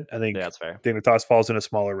really good. I think Yeah, that's fair. Dignitas falls in a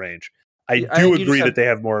smaller range. I Yeah, I do think you agree just that they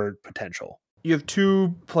have more potential. You have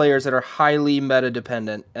two players that are highly meta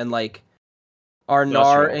dependent, and like, are That's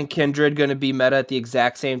Gnar true. and Kindred going to be meta at the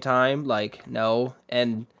exact same time? Like, no.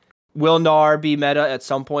 And will Gnar be meta at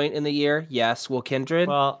some point in the year? Yes. Will Kindred?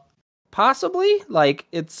 Well, possibly. Like,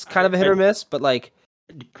 it's kind of a hit or miss, but like,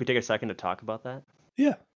 could we take a second to talk about that?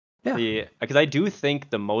 Yeah. Because I do think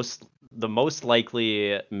the most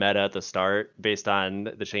likely meta at the start, based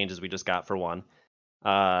on the changes we just got for one,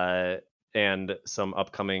 and some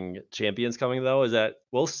upcoming champions coming though, is that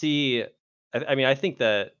we'll see. I mean, I think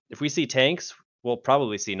that if we see tanks, we'll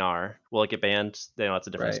probably see Gnar. Will it get banned? That's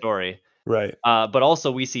a different story. Right. But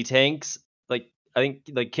also we see tanks. Like I think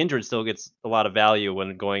like Kindred still gets a lot of value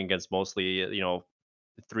when going against mostly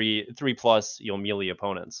 3+ melee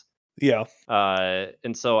opponents. Yeah.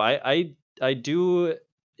 And so I do,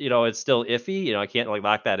 it's still iffy. I can't like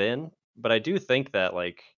lock that in, but I do think that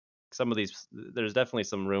like some of these, there's definitely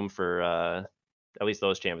some room for at least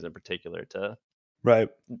those champions in particular to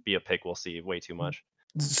be a pick. We'll see way too much.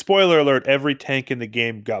 Spoiler alert: every tank in the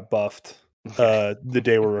game got buffed the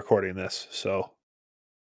day we're recording this, so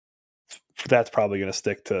that's probably going to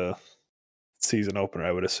stick to season opener,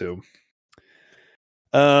 I would assume.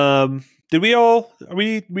 Did we all? Are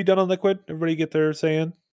we done on Liquid? Everybody get their say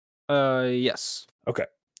in? Yes. Okay.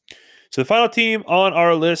 So the final team on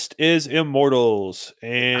our list is Immortals,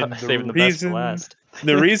 and the best for last.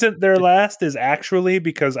 The reason they're last is actually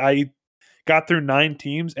because I got through 9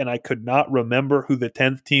 teams and I could not remember who the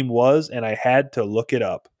 10th team was, and I had to look it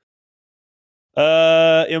up.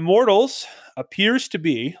 Immortals appears to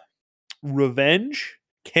be Revenge,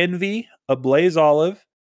 Kenvi, Ablaze Olive,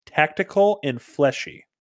 Tactical, and Fleshy.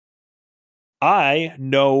 I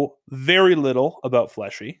know very little about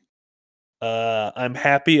Fleshy. I'm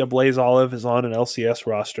happy Ablaze Olive is on an LCS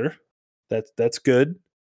roster. That's good.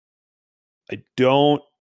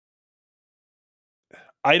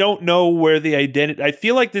 I don't know where the identity. I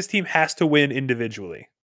feel like this team has to win individually.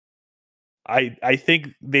 I think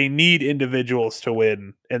they need individuals to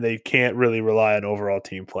win, and they can't really rely on overall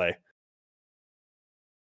team play.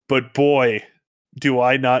 But boy, do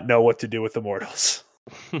I not know what to do with Immortals.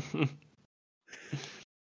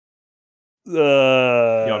 You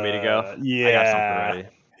want me to go? Yeah. I got something ready.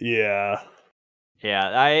 Yeah.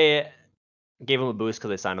 Yeah, I gave him a boost because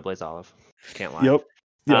they signed a Blaze Olive. Can't lie.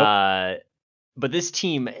 Yep. But this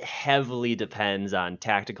team heavily depends on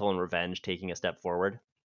Tactical and Revenge taking a step forward,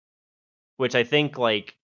 which I think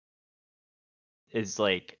is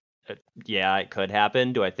it could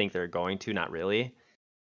happen. Do I think they're going to? Not really.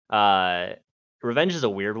 Revenge is a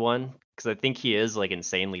weird one because I think he is like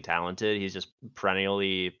insanely talented. He's just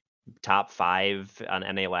perennially top 5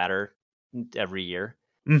 on NA ladder every year.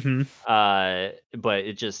 Mm-hmm. But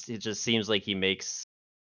it just seems like he makes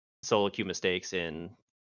solo queue mistakes in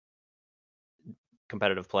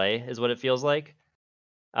competitive play is what it feels like.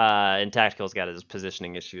 And Tactical's got his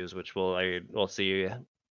positioning issues, which we'll see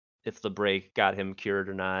if the break got him cured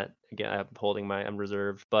or not. Again, I'm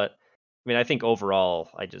reserved, but I mean, I think overall,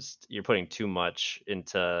 you're putting too much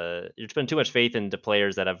faith into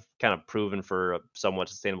players that have kind of proven for a somewhat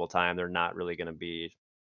sustainable time they're not really going to be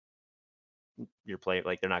your play.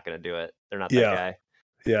 Like, they're not going to do it. They're not that guy.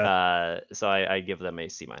 Yeah. So I give them a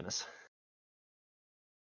C-.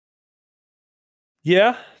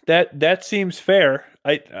 Yeah, that seems fair.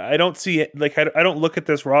 I don't see it, like I don't look at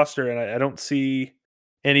this roster and I don't see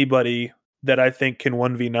anybody that I think can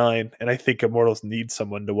 1v9, and I think Immortals need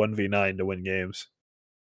someone to 1v9 to win games.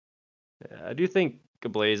 Yeah, I do think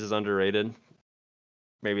Blaze is underrated.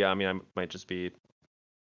 Maybe I might just be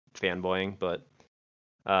fanboying, but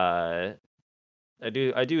I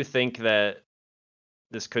do think that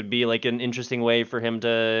this could be like an interesting way for him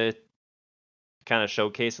to kind of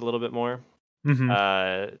showcase a little bit more. Mm-hmm.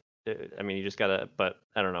 I mean, you just gotta, but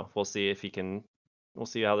I don't know. We'll see if he can. We'll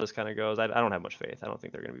see how this kind of goes. I don't have much faith. I don't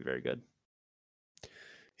think they're going to be very good.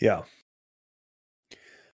 Yeah.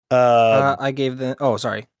 I gave them. Oh,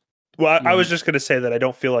 sorry. Well, I was just going to say that I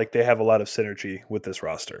don't feel like they have a lot of synergy with this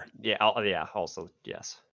roster. Yeah. Also,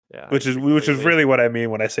 yes. Yeah. Which is really what I mean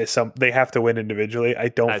when I say they have to win individually. I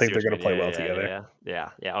don't think they're going to play well together. Yeah.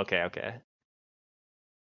 Okay.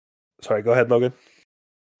 Sorry, go ahead, Logan.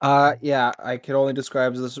 Yeah, I could only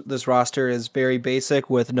describe this roster as very basic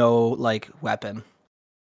with no like weapon,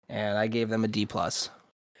 and I gave them a D+.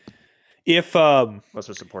 If also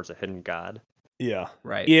supports a hidden god. Yeah,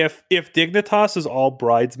 right. If Dignitas is all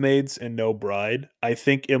bridesmaids and no bride, I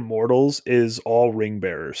think Immortals is all ring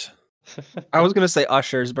bearers. I was gonna say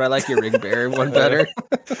ushers, but I like your ring bearer one better.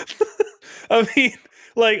 I mean,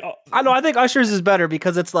 like, I know. I think ushers is better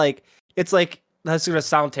because it's like that's gonna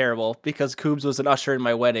sound terrible because Coobs was an usher in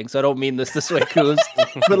my wedding, so I don't mean this way, Coobs.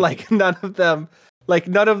 But like none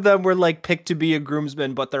of them were like picked to be a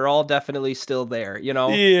groomsman, but they're all definitely still there, you know?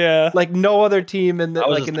 Yeah. Like no other team in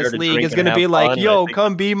this league is gonna be like, yo,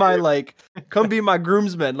 come be my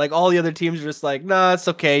groomsman. Like all the other teams are just like, nah, it's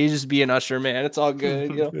okay. You just be an usher, man. It's all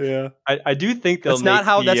good. You know? Yeah. I do think that's not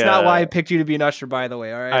why I picked you to be an usher, by the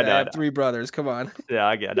way. All right. I have 3 brothers. Come on. Yeah,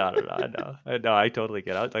 I get no. I know. I totally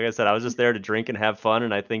get it. Like I said, I was just there to drink and have fun,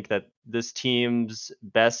 and I think that this team's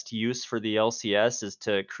best use for the LCS is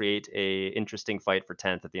to create a interesting fight for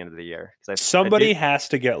 10th at the end of the year. Somebody has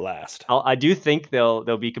to get last. I do think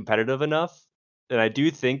they'll be competitive enough, and I do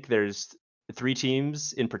think there's 3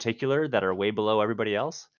 teams in particular that are way below everybody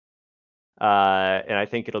else. And I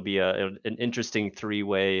think it'll be an interesting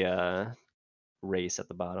 3-way race at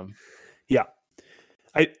the bottom. Yeah.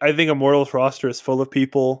 I think Immortals roster is full of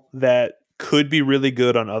people that could be really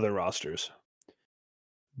good on other rosters.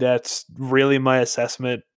 That's really my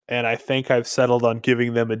assessment, and I think I've settled on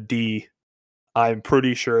giving them a D. I'm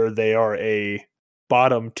pretty sure they are a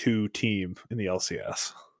bottom 2 team in the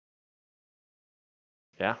LCS.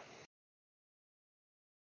 Yeah.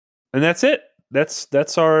 And that's it.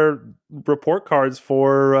 That's our report cards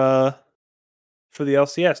for the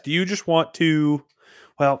LCS. Do you just want to?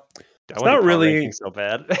 Well, it's not really so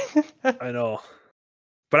bad. I know,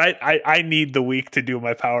 but I need the week to do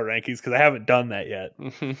my power rankings because I haven't done that yet.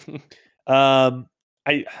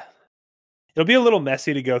 It'll be a little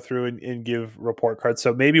messy to go through and give report cards.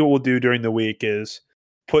 So maybe what we'll do during the week is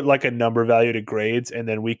put like a number value to grades, and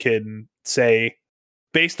then we can say,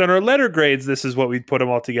 based on our letter grades, this is what we put them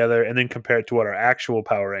all together, and then compare it to what our actual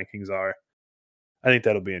power rankings are. I think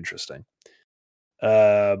that'll be interesting.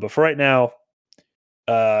 But for right now,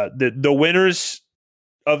 the winners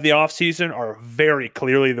of the offseason are very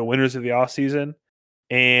clearly the winners of the offseason,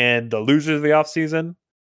 and the losers of the offseason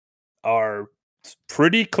are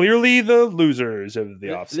pretty clearly the losers of the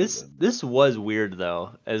offseason. This was weird,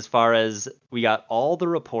 though, as far as we got all the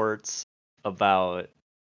reports about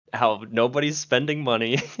how nobody's spending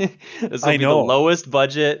money. This will be the lowest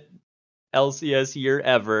budget LCS year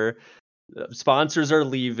ever. Sponsors are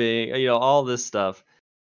leaving, all this stuff.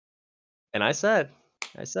 And I said,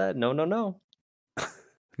 no. No.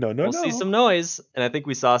 We'll see some noise. And I think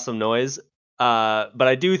we saw some noise. But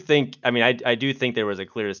I do think, I do think there was a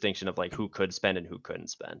clear distinction of like who could spend and who couldn't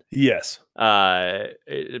spend. Yes. I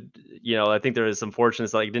think there was some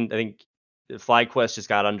fortunates. I think FlyQuest just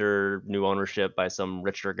got under new ownership by some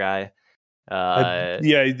richer guy.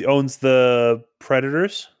 He owns the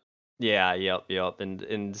Predators. Yeah. Yep.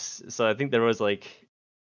 And so I think there was like,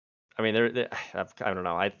 I don't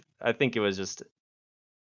know. I think it was just,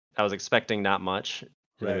 I was expecting not much.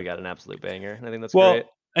 And then we got an absolute banger. I think that's great.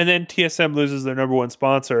 And then TSM loses their number 1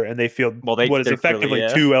 sponsor, and they field what is effectively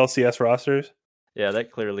clearly, 2 LCS rosters. Yeah, they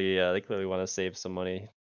clearly want to save some money.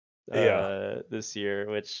 this year,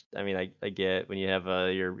 which I mean I get when you have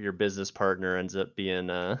your business partner ends up being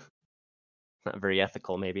not very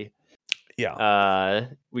ethical maybe. Yeah.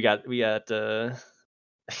 We got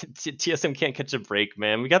TSM can't catch a break,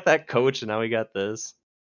 man. We got that coach and now we got this.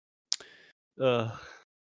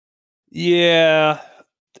 Yeah.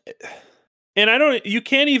 And you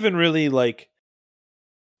can't even really like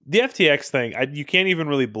the FTX thing. You can't even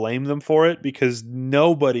really blame them for it because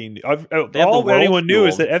nobody knew. All anyone knew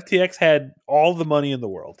is that FTX had all the money in the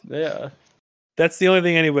world. Yeah. That's the only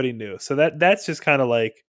thing anybody knew. So that's just kind of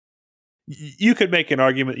like, you could make an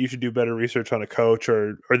argument you should do better research on a coach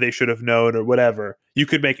or they should have known or whatever. You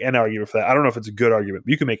could make an argument for that. I don't know if it's a good argument,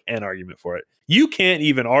 but you can make an argument for it. You can't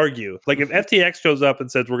even argue. Like if FTX shows up and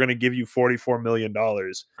says, we're going to give you $44 million.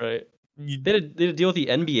 Right. They had a deal with the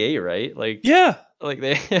NBA, right? Like, yeah. Like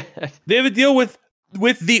they have a deal with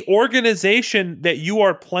the organization that you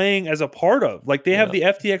are playing as a part of. Like they have the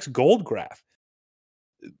FTX Gold Graph.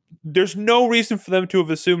 There's no reason for them to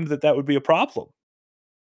have assumed that would be a problem.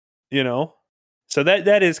 You know? So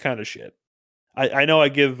that is kind of shit. I know I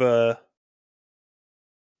give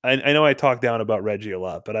I know I talk down about Reggie a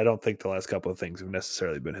lot, but I don't think the last couple of things have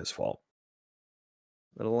necessarily been his fault.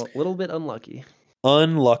 A little bit unlucky.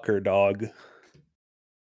 Unlucker, dog.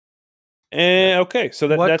 And okay, so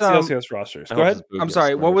that's the LCS rosters. Go ahead. I'm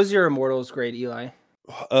sorry. What was your Immortals grade, Eli?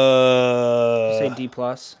 Did you say D+?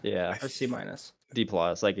 Yeah. Or C-? D+.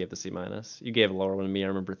 I gave the C-. You gave a lower one to me. I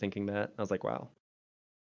remember thinking that. I was like, wow.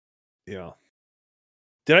 Yeah.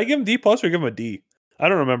 Did I give him D+ or give him a D? I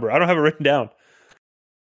don't remember. I don't have it written down.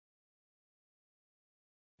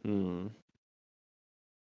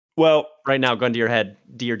 Well, right now, gun to your head,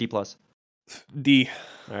 D or D+? D.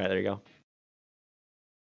 All right, there you go.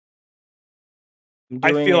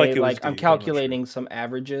 I feel like I'm calculating some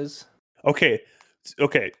averages. Okay.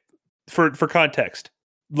 For context,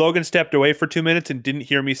 Logan stepped away for 2 minutes and didn't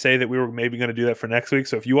hear me say that we were maybe going to do that for next week.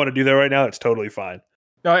 So if you want to do that right now, it's totally fine.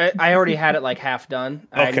 No, I already had it like half done.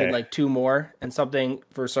 Okay. I need like 2 more, and something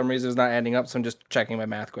for some reason is not adding up. So I'm just checking my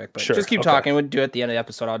math quick. But just keep talking. We'll do it at the end of the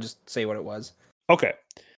episode. I'll just say what it was. Okay.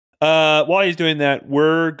 While he's doing that,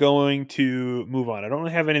 we're going to move on. I don't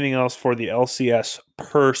really have anything else for the LCS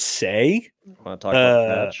per se. Want to talk about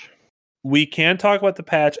the patch? We can talk about the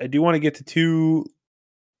patch. I do want to get to 2.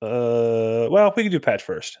 Well, we can do patch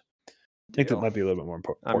first. I think that might be a little bit more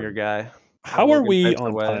important. I'm your guy. How are we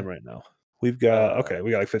on time right now? We've got we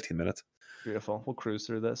got like 15 minutes. Beautiful. We'll cruise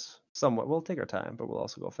through this somewhat. We'll take our time, but we'll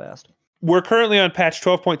also go fast. We're currently on patch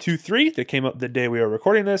 12.23 that came up the day we are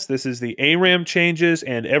recording this. This is the ARAM changes,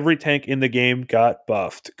 and every tank in the game got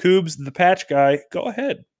buffed. Coobs, the patch guy, go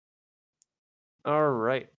ahead. All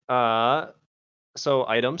right. So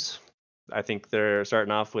items. I think they're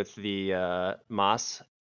starting off with the Moss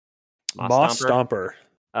Stomper.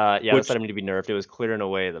 This item to be nerfed. It was clearing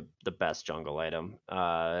away the best jungle item.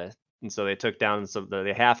 And so they took down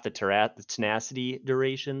they half the tenacity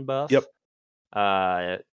duration buff. Yep.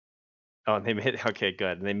 And they made okay,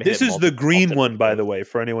 good. And they made this is the green one, by the way,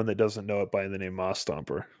 for anyone that doesn't know it by the name Moss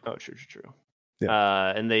Stomper. Oh, true.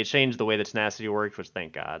 Yeah. And they changed the way the tenacity worked, which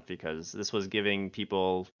thank God, because this was giving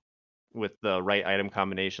people with the right item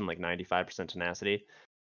combination like 95% tenacity.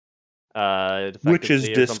 Which is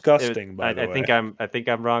disgusting, by the way. I think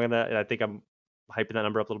I'm wrong on that. I think I'm hyping that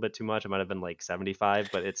number up a little bit too much. It might have been like 75,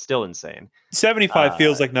 but it's still insane. 75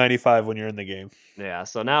 feels like 95 when you're in the game. Yeah,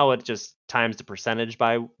 so now it just times the percentage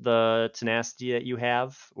by the tenacity that you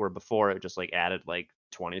have, where before it just like added like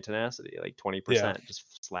 20 tenacity, like 20%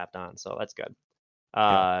 just slapped on. So that's good.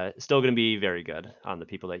 Still going to be very good on the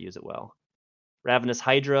people that use it well. Ravenous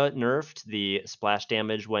Hydra nerfed. The splash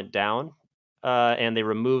damage went down. And they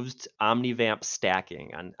removed Omnivamp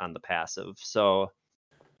stacking on the passive. So,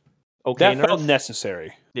 okay, that felt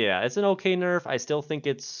necessary. Yeah, it's an okay nerf. I still think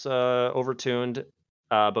it's overtuned,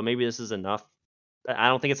 but maybe this is enough. I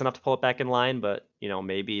don't think it's enough to pull it back in line, but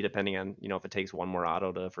maybe depending on if it takes one more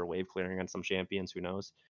auto for wave clearing on some champions, who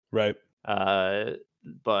knows? Right.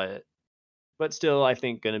 But still, I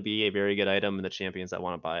think going to be a very good item, and the champions that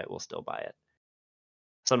want to buy it will still buy it.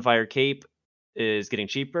 Sunfire Cape is getting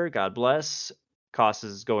cheaper, God bless. Cost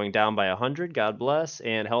is going down by 100, God bless.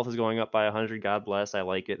 And health is going up by 100, God bless. I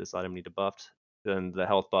like it. This item needs buffed. Then the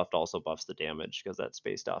health buffed also buffs the damage because that's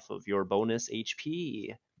based off of your bonus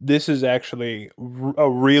HP. This is actually a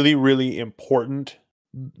really, really important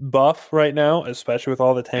buff right now, especially with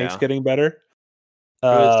all the tanks getting better.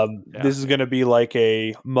 This is going to be like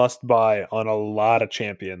a must buy on a lot of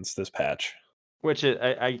champions this patch. Which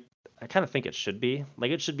I kind of think it should be.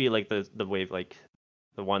 Like it should be like the wave, like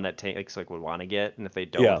the one that tanks like would want to get, and if they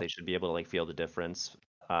don't, they should be able to like feel the difference.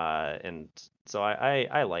 And so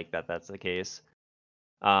I like that that's the case.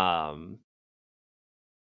 And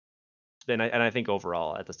I think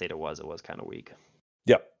overall at the state it was kind of weak.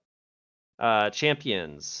 Yep.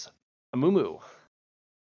 Champions, Amumu,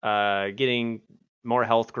 getting more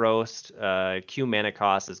health growth. Q mana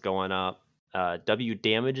cost is going up. W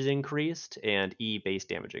damage is increased and E base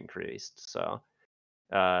damage increased. So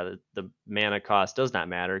the mana cost does not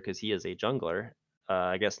matter because he is a jungler.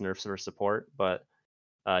 I guess nerfs for support, but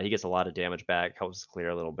he gets a lot of damage back, helps clear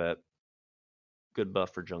a little bit. Good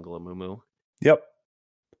buff for jungle Amumu. Yep.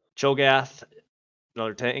 Cho'Gath,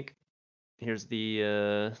 another tank. Here's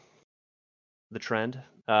the trend.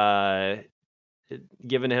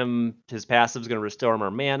 Given him his passive is going to restore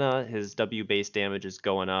more mana. His W base damage is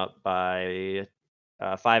going up by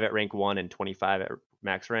 5 at rank 1 and 25 at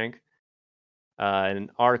max rank.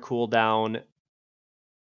 And our cooldown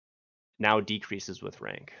now decreases with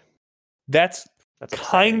rank. That's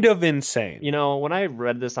kind of insane. You know, when I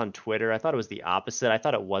read this on Twitter, I thought it was the opposite. I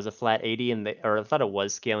thought it was a flat 80, or I thought it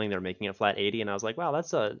was scaling. They're making it flat 80, and I was like, wow,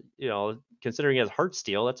 that's considering it as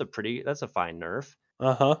Heartsteel, that's a fine nerf.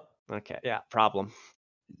 Okay, yeah, problem.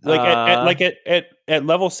 Like at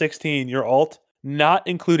level 16, your ult, not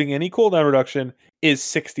including any cooldown reduction, is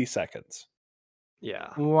 60 seconds.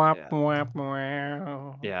 Yeah.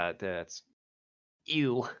 Yeah, yeah, that's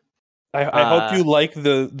ew. I hope you like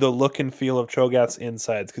the look and feel of Cho'Gath's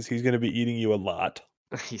insides because he's going to be eating you a lot.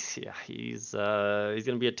 He's going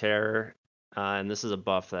to be a terror, and this is a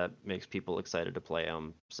buff that makes people excited to play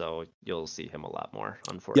him. So you'll see him a lot more,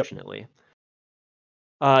 unfortunately.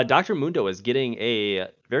 Yep. Dr. Mundo is getting a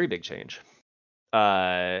very big change.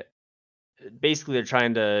 Basically, they're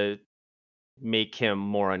trying to make him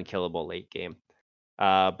more unkillable late game.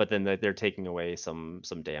 But then they're taking away some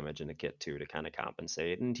damage in the kit too to kind of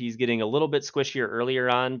compensate. And he's getting a little bit squishier earlier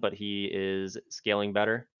on, but he is scaling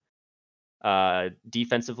better.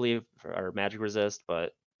 Defensively or magic resist,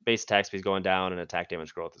 but base attack speed is going down and attack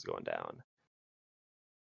damage growth is going down.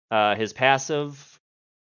 His passive,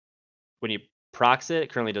 when you procs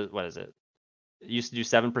it currently does, what is it? It used to do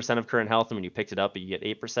 7% of current health, and when you picked it up, you get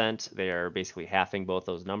 8%. They are basically halving both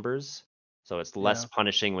those numbers. So it's less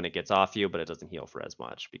punishing when it gets off you, but it doesn't heal for as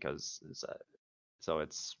much because so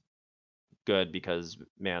it's good because,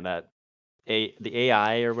 man, the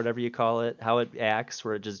AI or whatever you call it, how it acts,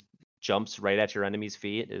 where it just jumps right at your enemy's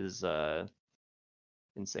feet is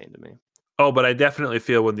insane to me. Oh, but I definitely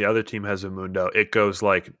feel when the other team has a Mundo, it goes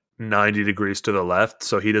like 90 degrees to the left,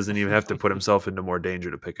 so he doesn't even have to put himself into more danger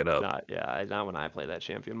to pick it up. Not when I play that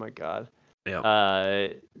champion, my God. Yeah.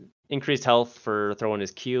 Increased health for throwing his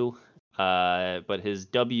Q. But his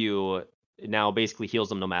W now basically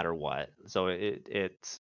heals him no matter what. So it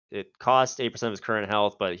costs 8% of his current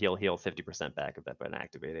health, but he'll heal 50% back of that by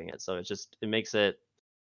activating it. So it makes it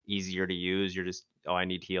easier to use. You're just, I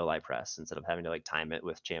need heal, I press, instead of having to like time it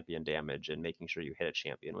with champion damage and making sure you hit a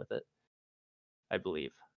champion with it, I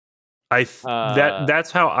believe.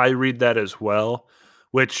 That's how I read that as well,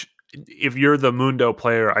 which if you're the Mundo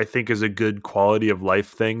player, I think is a good quality of life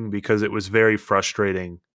thing because it was very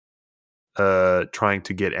frustrating trying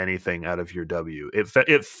to get anything out of your W.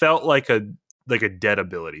 It felt like a dead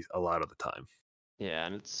ability a lot of the time. Yeah,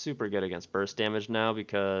 and it's super good against burst damage now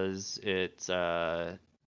because it's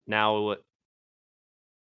now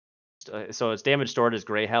so its damage stored as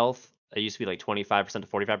gray health. It used to be like 25% to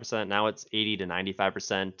 45%. Now it's 80 to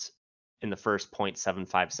 95% in the first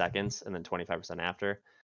 0.75 seconds and then 25% after.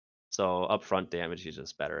 So upfront damage is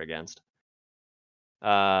just better against.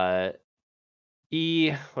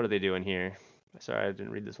 E, what are they doing here? Sorry, I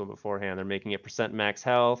didn't read this one beforehand. They're making it percent max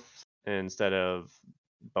health instead of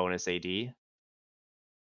bonus AD. Am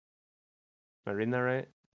I reading that right?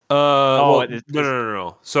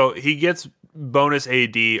 No. So he gets bonus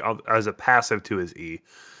AD as a passive to his E,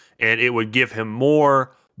 and it would give him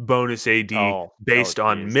more bonus AD based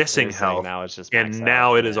on missing health. Now it's just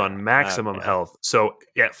now it is on maximum health. So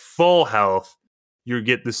at full health, you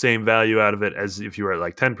get the same value out of it as if you were at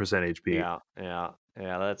like 10% HP. Yeah,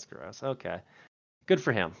 that's gross. Okay. Good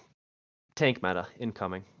for him. Tank meta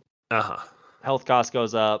incoming. Health cost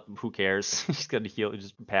goes up. Who cares? He's going to heal,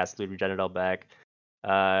 just pass through, regen it all back.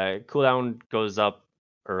 Cooldown goes up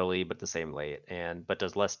early, but the same late, but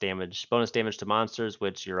does less damage, bonus damage to monsters,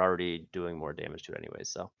 which you're already doing more damage to anyway.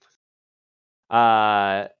 So,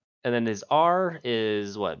 and then his R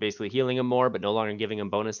is what? Basically healing him more, but no longer giving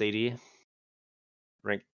him bonus AD.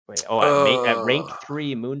 At rank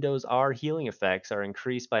 3, Mundo's R healing effects are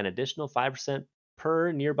increased by an additional 5%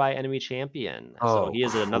 per nearby enemy champion. So he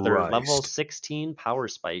is another level 16 power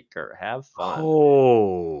spiker. Have fun.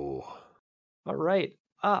 Oh. All right.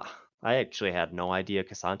 I actually had no idea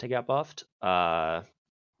K'Sante got buffed.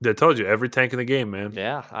 They told you every tank in the game, man.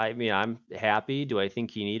 Yeah, I mean, I'm happy. Do I think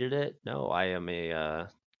he needed it? No, I am a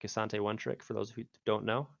K'Sante one trick. For those of you who don't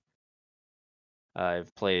know,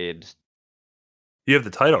 I've played. You have the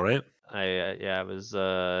title, right? I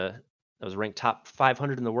was ranked top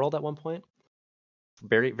 500 in the world at one point,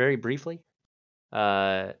 very briefly.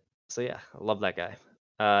 So yeah, I love that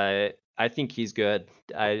guy. I think he's good.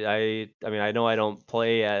 I mean, I know I don't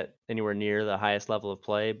play at anywhere near the highest level of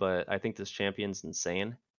play, but I think this champion's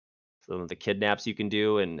insane. So the kidnaps you can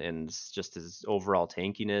do and just his overall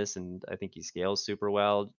tankiness, and I think he scales super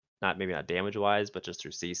well. Maybe not damage wise, but just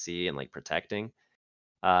through CC and like protecting.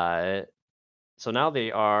 So now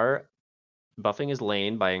they are buffing his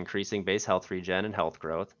lane by increasing base health regen and health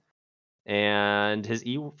growth. And his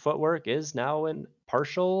E footwork is now in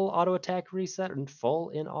partial auto attack reset and full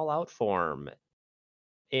in all out form.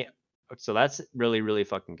 So that's really, really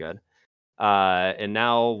fucking good. And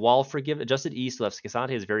now wall forgive adjusted E so if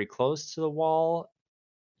K'Sante is very close to the wall,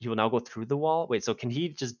 he will now go through the wall. Wait, so can he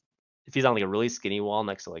just, if he's on like a really skinny wall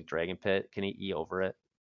next to like Dragon Pit, can he E over it?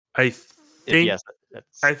 I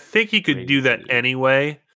think he could do that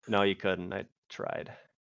anyway. No, you couldn't. I tried.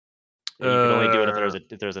 You can only do it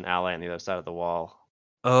if there's an ally on the other side of the wall.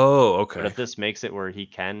 Oh, okay. But if this makes it where he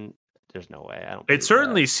can, there's no way. I don't. It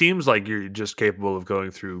certainly seems like you're just capable of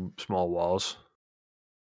going through small walls.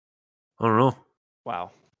 I don't know.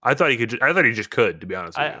 Wow. I thought he just could. To be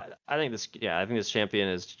honest with you, I think this champion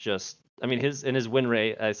is just. I mean, his win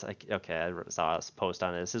rate. I saw a post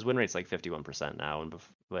on this. His win rate's like 51% now,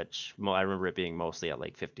 which I remember it being mostly at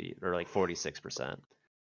like 50 or like 46%.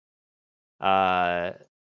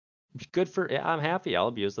 Good for. Yeah, I'm happy. I'll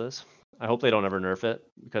abuse this. I hope they don't ever nerf it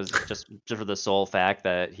because just for the sole fact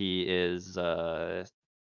that he is Lil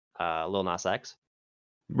Nas X.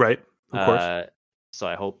 Right. Of course. So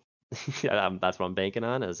I hope that's what I'm banking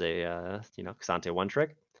on as a K'Sante one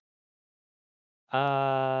trick.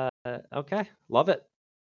 Okay, love it.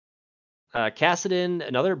 Kassadin,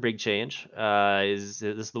 another big change. Is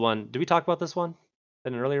this the one? Did we talk about this one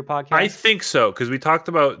in an earlier podcast? I think so because we talked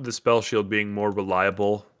about the spell shield being more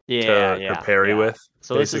reliable to parry with.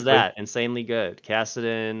 So basically. This is that insanely good.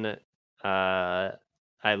 Kassadin, I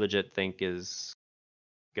legit think is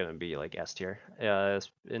gonna be like S tier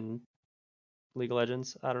in League of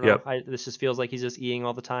Legends. I don't know. Yep. This just feels like he's just Eing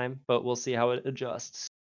all the time, but we'll see how it adjusts.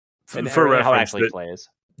 For reference, how it actually plays.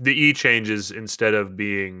 The E changes instead of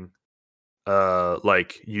being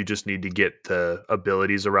like you just need to get the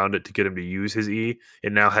abilities around it to get him to use his E.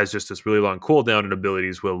 It now has just this really long cooldown, and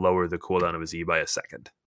abilities will lower the cooldown of his E by a second.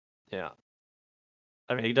 Yeah.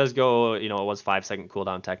 I mean, he does go, it was 5-second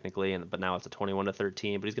cooldown technically, but now it's a 21 to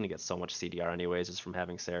 13, but he's going to get so much CDR anyways just from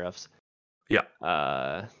having Seraphs.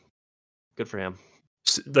 Yeah. Good for him.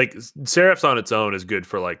 Like, Seraphs on its own is good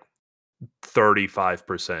for like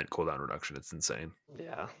 35% cooldown reduction. It's insane.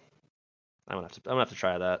 Yeah. I'm gonna have to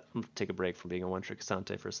try that. I'm gonna take a break from being a one trick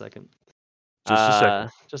K'Sante for a second.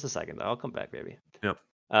 Just a second though. I'll come back, baby. Yep.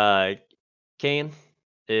 Kayn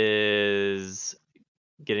is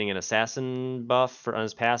getting an assassin buff on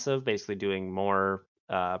his passive, basically doing more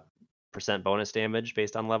percent bonus damage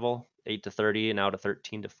based on level, 8 to 30 and now to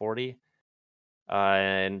 13 to 40.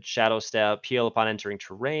 And Shadow Step, heal upon entering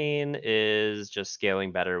terrain, is just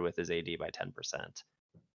scaling better with his AD by 10%.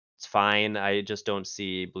 It's fine. I just don't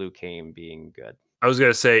see Blue Kayn being good. I was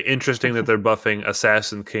gonna say, interesting that they're buffing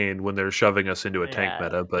Assassin Kayn when they're shoving us into a tank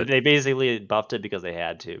meta, but they basically buffed it because they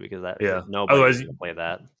had to, because nobody was gonna play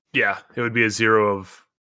that. Yeah, it would be a 0%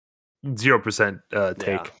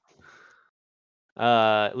 take.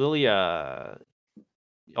 Yeah. Lilia.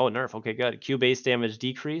 Oh, nerf. Okay, good. Q base damage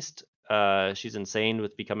decreased. She's insane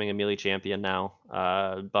with becoming a melee champion now.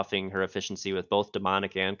 Buffing her efficiency with both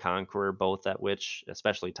Demonic and Conqueror, both at which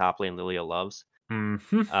especially top lane Lilia loves.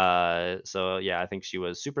 Mm-hmm. So yeah, I think she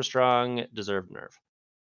was super strong, deserved nerf.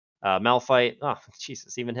 Malphite, oh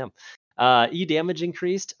Jesus, even him. E damage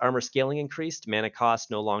increased, armor scaling increased, mana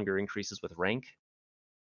cost no longer increases with rank.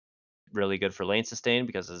 Really good for lane sustain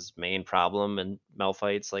because his main problem in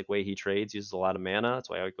Malphite's like way he trades uses a lot of mana. That's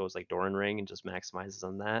why he goes like Doran Ring and just maximizes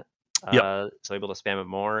on that. So able to spam it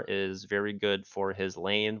more is very good for his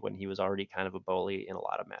lane when he was already kind of a bully in a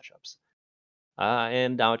lot of matchups.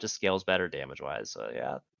 And now it just scales better damage-wise. So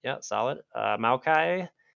yeah, solid. Maokai,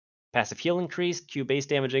 passive heal increased, Q base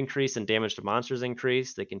damage increased, and damage to monsters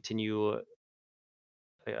increased. They continue.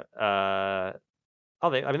 They just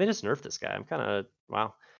nerfed this guy. I'm kind of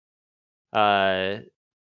wow.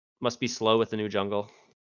 Must be slow with the new jungle.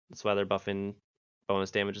 That's why they're buffing bonus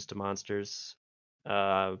damages to monsters.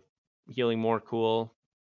 Healing more cool.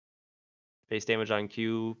 Base damage on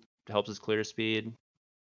Q helps his clear speed.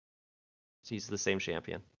 He's the same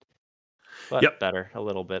champion, but better a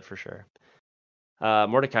little bit for sure.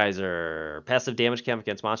 Mordekaiser, passive damage count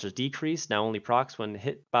against monsters decreased. Now only procs when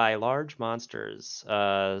hit by large monsters.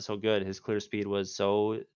 So good. His clear speed was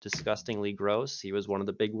so disgustingly gross. He was one of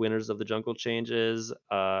the big winners of the jungle changes.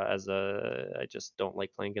 I just don't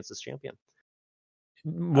like playing against this champion.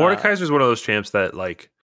 Mordekaiser is one of those champs that,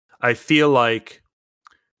 like, I feel like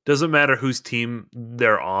doesn't matter whose team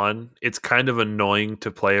they're on. It's kind of annoying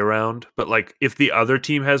to play around. But like, if the other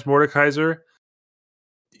team has Mordekaiser,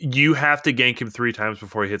 you have to gank him 3 times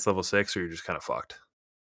before he hits level 6, or you're just kind of fucked.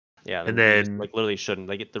 Yeah, and then like literally shouldn't.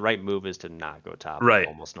 Like, the right move is to not go top, right?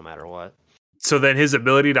 Almost no matter what. So then his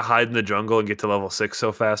ability to hide in the jungle and get to level 6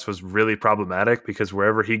 so fast was really problematic, because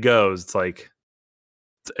wherever he goes, it's like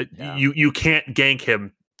you can't gank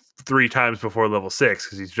him 3 times before level 6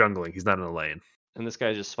 because he's jungling. He's not in a lane. And this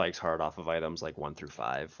guy just spikes hard off of items like 1 through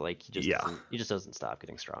 5. Like, he just doesn't stop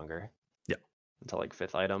getting stronger. Yeah, until like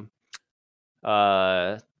 5th item.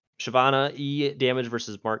 Shyvana, E damage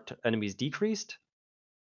versus marked enemies decreased.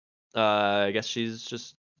 I guess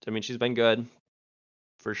she's been good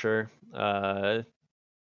for sure. Does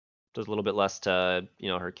a little bit less to,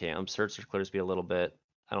 her camps, hurts her clear speed a little bit.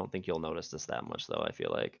 I don't think you'll notice this that much though, I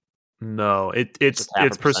feel like. No, it's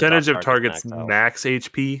percentage of targets max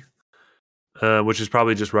HP, which is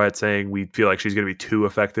probably just right saying we feel like she's going to be too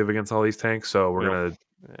effective against all these tanks, so we're going to...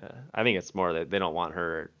 Yeah, I think it's more that they don't want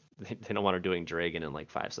her doing Dragon in like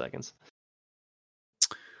 5 seconds.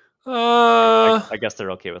 I guess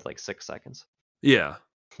they're okay with like 6 seconds. Yeah.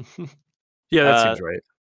 Yeah, that seems right.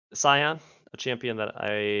 Sion, a champion that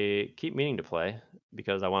I keep meaning to play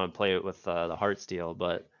because I want to play it with the Heartsteel,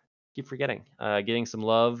 but keep forgetting. Getting some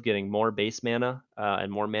love, getting more base mana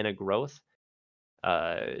and more mana growth.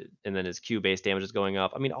 And then his Q base damage is going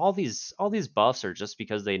up. I mean, all these buffs are just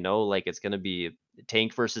because they know like it's going to be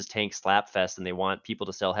tank versus tank slap fest, and they want people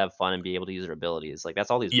to still have fun and be able to use their abilities. Like,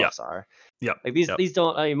 that's all these buffs are. Yeah. Like these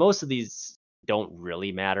don't. I mean, most of these don't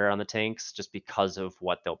really matter on the tanks just because of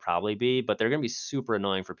what they'll probably be, but they're going to be super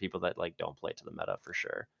annoying for people that like don't play to the meta for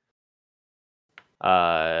sure.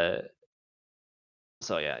 So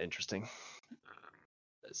yeah, interesting.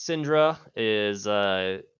 Syndra is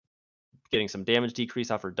getting some damage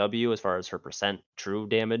decrease off her W as far as her percent true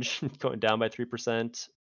damage going down by 3%,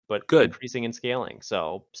 but increasing in scaling.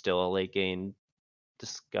 So still a late game,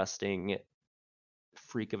 disgusting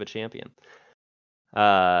freak of a champion.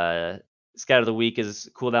 Scatter of the Week is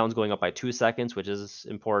cooldowns going up by 2 seconds, which is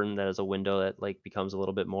important. That is a window that like becomes a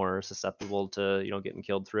little bit more susceptible to getting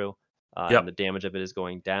killed through. And the damage of it is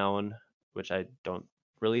going down, which I don't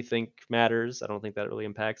really think matters. I don't think that really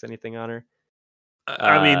impacts anything on her.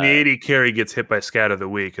 I mean, the AD carry gets hit by Scatter of the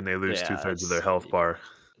Week and they lose 2/3 of their health bar.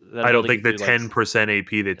 I don't think the 10%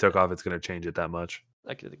 AP they took off it's going to change it that much.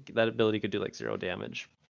 That ability could do like 0 damage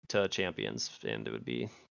to champions, and it would be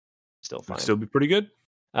still fine. It'd still be pretty good.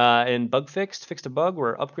 And bug fixed a bug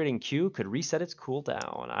where upgrading Q could reset its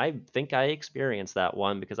cooldown. I think I experienced that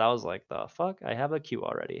one because I was like, the fuck? I have a Q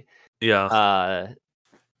already. Yeah.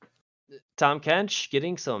 Tahm Kench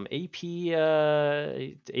getting some AP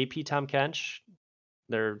Tahm Kench.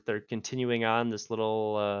 They're continuing on this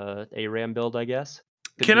little ARAM build, I guess.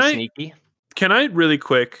 Sneaky. Can I really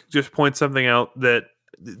quick just point something out that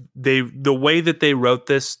the way that they wrote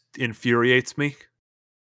this infuriates me.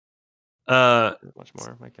 Much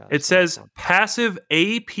more. My God. It says passive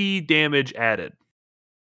AP damage added.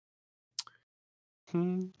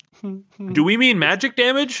 Do we mean magic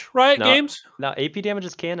damage, Riot Games? No, AP damage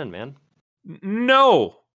is canon, man.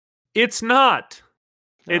 No, it's not.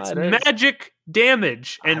 It's magic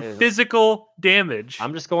damage and physical damage.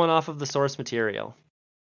 I'm just going off of the source material.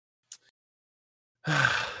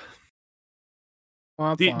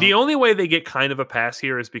 The only way they get kind of a pass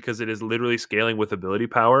here is because it is literally scaling with ability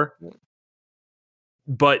power.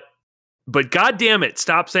 But god damn it,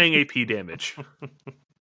 stop saying AP damage.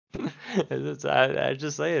 I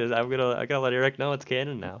just say it. I gotta let Eric know it's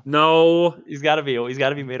canon now. No, he's gotta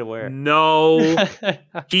be made aware. No,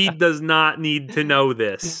 he does not need to know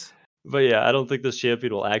this. But yeah, I don't think this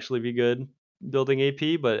champion will actually be good building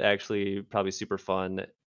AP, but actually probably super fun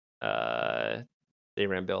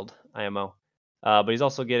ARAM build, IMO. But he's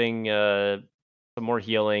also getting some more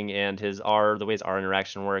healing, and the way his R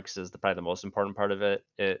interaction works is probably the most important part of it.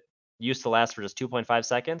 It used to last for just 2.5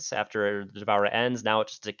 seconds after the Devourer ends. Now it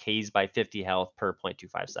just decays by 50 health per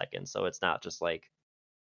 0.25 seconds. So it's not just like,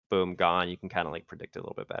 boom, gone. You can kind of like predict it a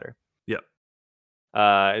little bit better. Yep.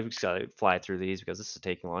 I just gotta fly through these because this is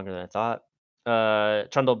taking longer than I thought.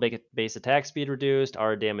 Trundle base attack speed reduced,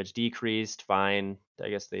 R damage decreased. Fine. I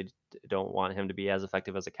guess they don't want him to be as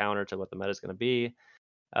effective as a counter to what the meta is going to be.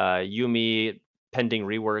 Yuumi pending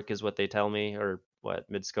rework is what they tell me, or what,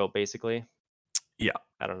 mid scope basically. Yeah.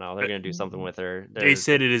 I don't know. They're going to do something with her. They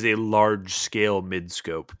said it is a large scale mid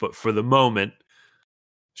scope, but for the moment,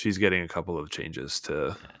 she's getting a couple of changes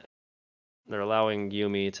to. They're allowing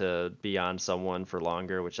Yuumi to be on someone for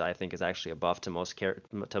longer, which I think is actually a buff to most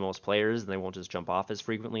players, and they won't just jump off as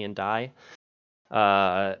frequently and die.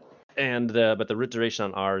 But the root duration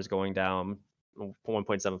on R is going down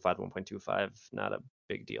 1.75 to 1.25. Not a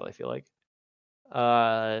big deal, I feel like.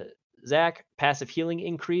 Zach, passive healing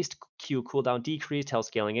increased, Q cooldown decreased, health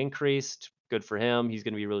scaling increased. Good for him. He's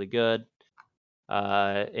going to be really good.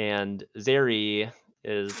 And Zeri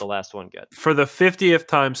is the last one good. For the 50th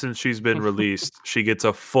time since she's been released, she gets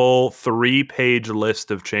a full 3-page list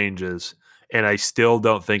of changes, and I still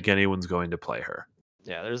don't think anyone's going to play her.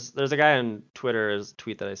 Yeah, there's a guy on Twitter, his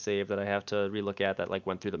tweet that I saved that I have to relook at that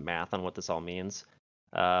went through the math on what this all means.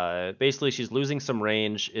 Basically, she's losing some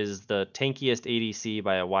range, is the tankiest ADC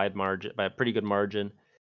by a wide margin, by a pretty good margin,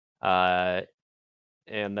 and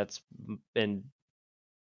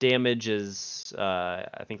damage is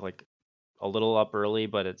I think a little up early,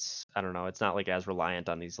 but it's, I don't know, it's not as reliant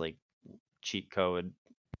on these cheat code,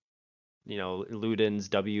 Ludens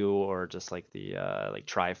W, or just the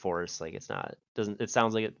Triforce. It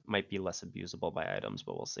sounds like it might be less abusable by items,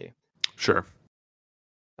 but we'll see. Sure.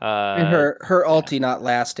 And her ulti not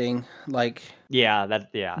lasting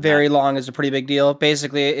very long is a pretty big deal.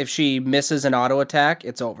 Basically, if she misses an auto attack,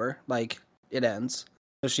 it's over. It ends.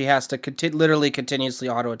 So she has to literally continuously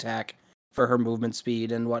auto attack for her movement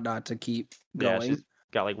speed and whatnot to keep going. She's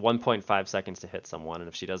got 1.5 seconds to hit someone, and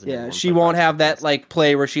if she doesn't, she won't have that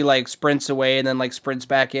play where she sprints away and then sprints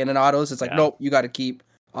back in and autos. It's nope, you got to keep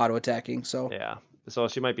auto attacking. So so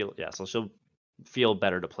she might be so she'll feel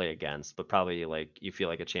better to play against, but probably you feel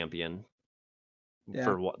like a champion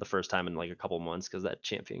for the first time in a couple months because that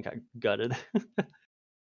champion got gutted.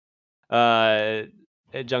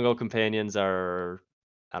 Jungle companions are,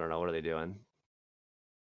 I don't know, what are they doing?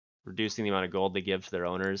 Reducing the amount of gold they give to their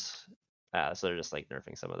owners. So they're just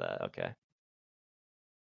nerfing some of that. Okay.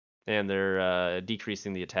 And they're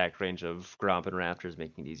decreasing the attack range of Gromp and Raptors,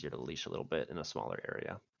 making it easier to leash a little bit in a smaller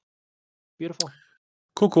area. Beautiful.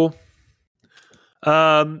 Cool.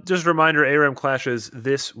 Just a reminder, ARAM clashes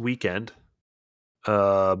this weekend.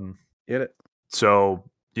 Get it. So,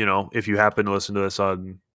 if you happen to listen to this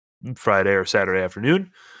on Friday or Saturday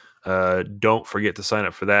afternoon, don't forget to sign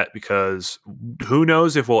up for that, because who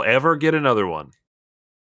knows if we'll ever get another one.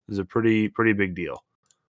 This is a pretty big deal.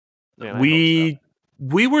 Man,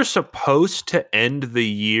 we were supposed to end the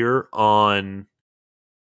year on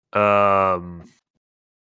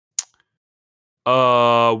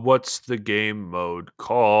what's the game mode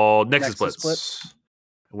called? Nexus Blitz.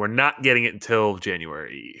 We're not getting it until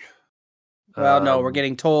January. Well, no, we're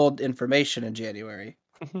getting told information in January.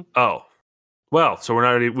 Oh. Well, so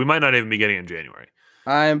we might not even be getting it in January.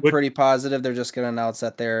 I'm pretty positive they're just going to announce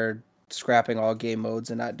that they're scrapping all game modes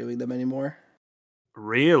and not doing them anymore.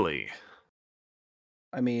 Really?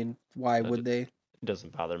 I mean, why would they? It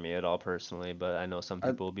doesn't bother me at all personally, but I know some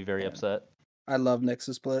people will be very upset. I love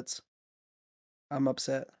Nexus Blitz. I'm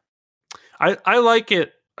upset. I like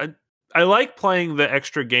it. I like playing the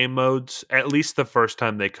extra game modes, at least the first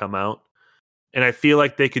time they come out. And I feel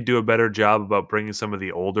like they could do a better job about bringing some of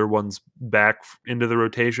the older ones back into the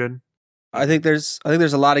rotation. I think there's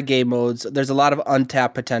a lot of game modes. There's a lot of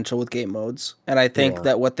untapped potential with game modes. And I think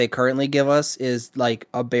that what they currently give us is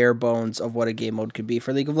a bare bones of what a game mode could be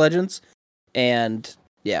for League of Legends. And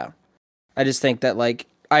I just think that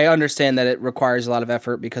I understand that it requires a lot of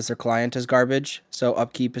effort because their client is garbage. So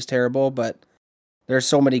upkeep is terrible, but there's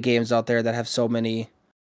so many games out there that have so many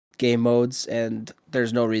game modes, and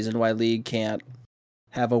there's no reason why League can't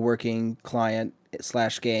have a working client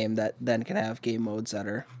 / game that then can have game modes that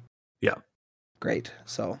are great.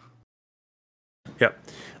 So the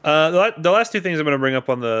last two things I'm going to bring up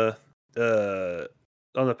on the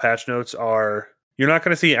patch notes are, you're not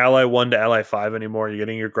going to see Ally 1 to Ally 5 anymore. You're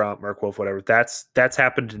getting your Gromp, Merkwolf, whatever. That's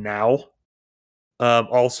happened now.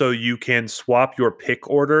 Also, you can swap your pick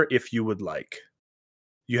order if you would like.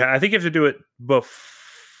 I think you have to do it before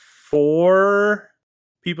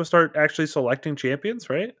people start actually selecting champions,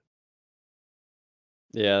 right?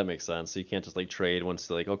 Yeah, that makes sense. So you can't just trade once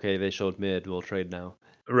okay, they showed mid, we'll trade now.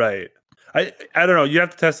 Right. I don't know. You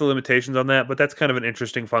have to test the limitations on that, but that's kind of an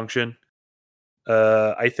interesting function.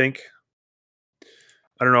 I think.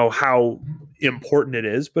 I don't know how important it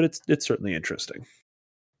is, but it's certainly interesting.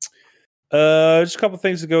 Just a couple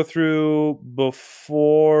things to go through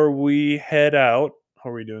before we head out. How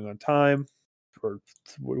are we doing on time?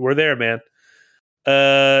 We're there, man.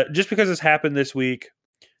 Just because this happened this week,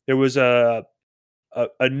 there was a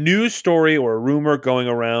news story or a rumor going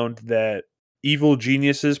around that evil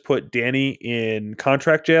geniuses put Danny in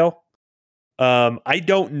contract jail. I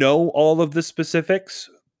don't know all of the specifics,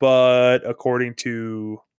 but according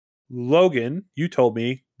to Logan, you told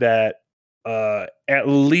me that at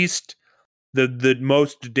least the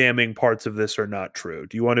most damning parts of this are not true.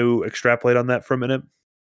 Do you want to extrapolate on that for a minute?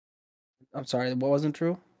 I'm sorry, what wasn't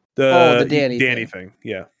true? The Danny thing.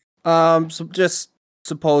 Yeah. So just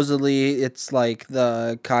supposedly it's like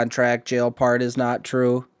the contract jail part is not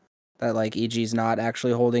true. That like EG's not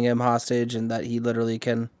actually holding him hostage and that he literally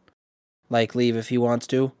can like leave if he wants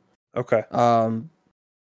to. Okay.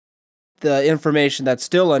 The information that's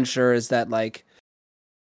still unsure is that like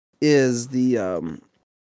is the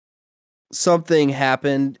something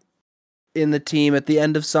happened in the team at the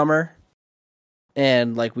end of summer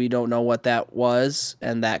and like we don't know what that was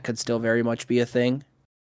and that could still very much be a thing.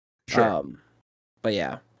 Sure. But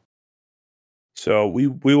yeah. So we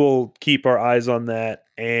will keep our eyes on that.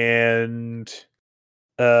 And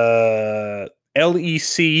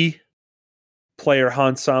LEC player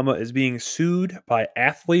Hans Sama is being sued by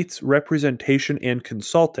Athletes Representation and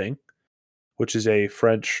Consulting, which is a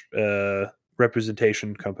French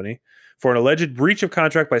representation company, for an alleged breach of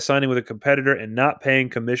contract by signing with a competitor and not paying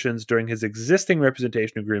commissions during his existing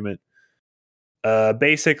representation agreement.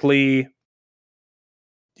 Basically,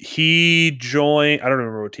 he joined... I don't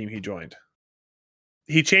remember what team he joined.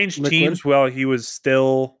 He changed Liquid? Teams while he was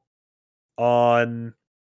still on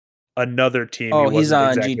another team. Oh, he he's wasn't on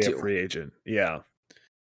exactly G2. a free agent. Yeah.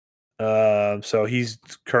 So he's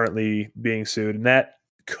currently being sued, and that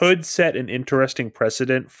could set an interesting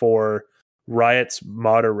precedent for Riot's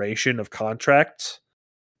moderation of contracts,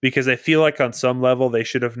 because I feel like on some level they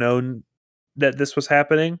should have known that this was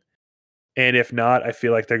happening. And if not, I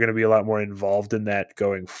feel like they're going to be a lot more involved in that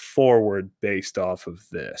going forward based off of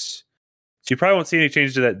this. So you probably won't see any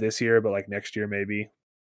changes to that this year, but like next year maybe.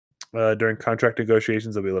 During contract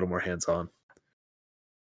negotiations, they'll be a little more hands-on.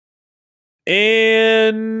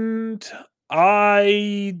 And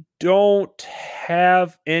I don't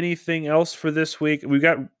have anything else for this week. We've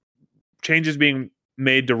got changes being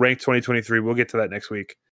made to Rank 2023. We'll get to that next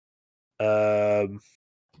week. I've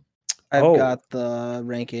got the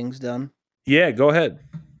rankings done. Yeah, go ahead.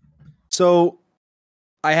 So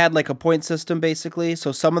I had like a point system basically.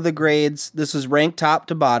 So some of the grades, this is ranked top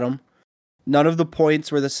to bottom. None of the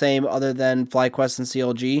points were the same other than FlyQuest and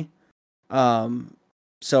CLG.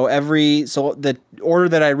 So the order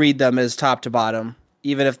that I read them is top to bottom.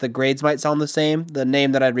 Even if the grades might sound the same, the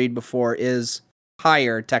name that I'd read before is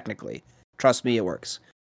higher technically. Trust me, it works.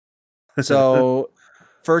 So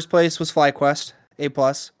first place was FlyQuest, A+.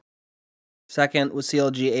 Second was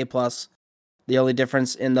CLG, A+. The only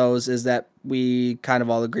difference in those is that we kind of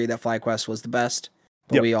all agree that FlyQuest was the best,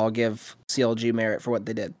 but we all give CLG merit for what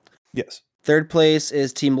they did. Yes. Third place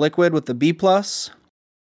is Team Liquid with a B+. Fourth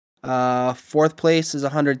place is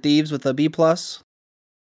 100 Thieves with a B+.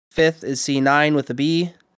 Fifth is C9 with a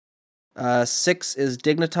B. 6 is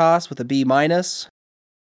Dignitas with a B-.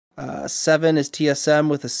 7 is TSM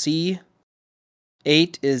with a C.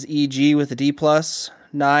 8 is EG with a D+.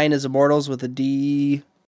 9 is Immortals with a D.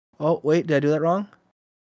 Oh, wait, did I do that wrong?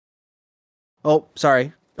 Oh,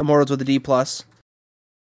 sorry. Immortals with a D+.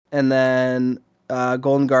 And then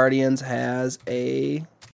Golden Guardians has a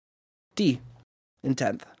D in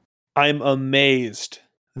 10th. I'm amazed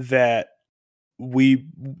that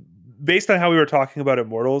based on how we were talking about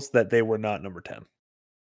Immortals, that they were not number 10.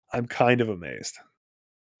 I'm kind of amazed.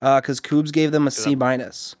 Because Coobs gave them a C-.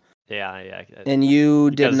 Yeah. And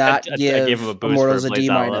you did not give him a boost Immortals for a D-.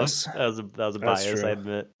 That was a bias, I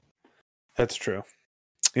admit. That's true.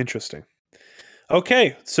 Interesting.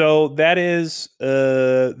 Okay, so that is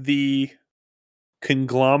the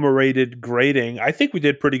conglomerated grading. I think we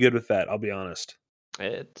did pretty good with that, I'll be honest.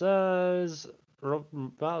 It was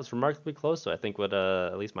remarkably close to I think what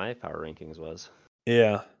at least my power rankings was.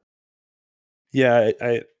 Yeah,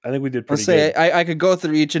 I think we did pretty good. I could go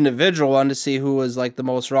through each individual one to see who was like the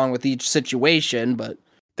most wrong with each situation, but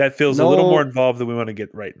that feels a little more involved than we want to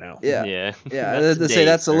get right now. Yeah.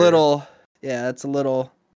 That's a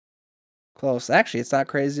little close. Actually, it's not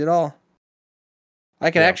crazy at all. I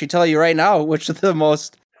can actually tell you right now which is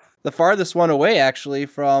the farthest one away actually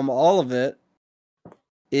from all of it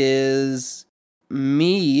is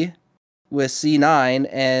me with C9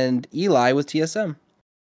 and Eli with TSM.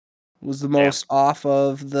 Was the most off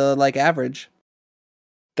of the like average.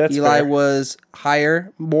 Eli fair. was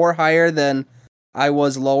more higher than I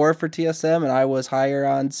was lower for TSM, and I was higher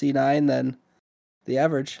on C9 than the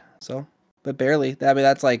average. So, but barely. I mean,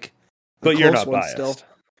 that's like a but you're close not one biased. still.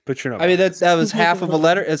 But you're not. I mean, biased. that was half of a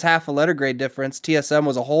letter. Is half a letter grade difference. TSM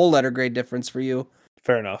was a whole letter grade difference for you.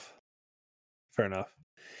 Fair enough.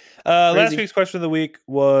 Last week's question of the week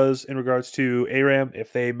was in regards to ARAM.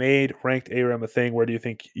 If they made ranked ARAM a thing, where do you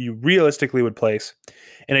think you realistically would place?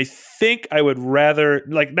 And I think I would rather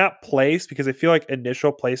not place, because I feel like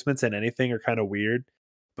initial placements in anything are kind of weird.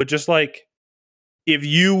 But just like if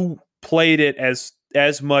you played it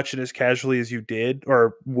as much and as casually as you did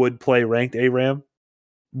or would play ranked ARAM,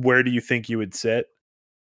 where do you think you would sit?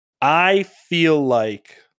 I feel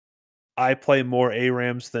like I play more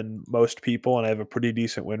ARAMs than most people, and I have a pretty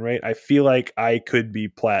decent win rate. I feel like I could be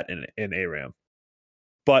plat in ARAM.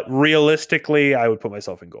 But realistically, I would put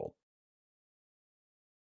myself in gold.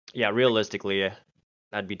 Yeah, realistically,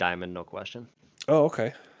 I'd be diamond, no question. Oh,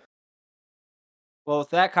 okay. Well, with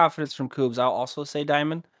that confidence from Coobs, I'll also say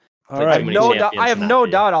diamond. All right. I have no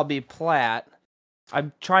doubt I'll be plat.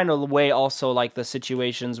 I'm trying to weigh also like the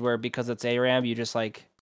situations where, because it's ARAM, you just like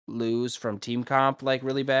lose from team comp like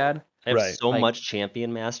really bad. I have so much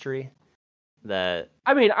champion mastery that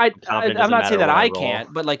I mean, I'm not saying that I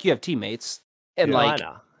can't, but like you have teammates, and I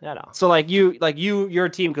know. So like your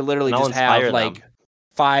team could literally just have like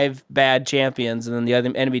 5 bad champions, and then the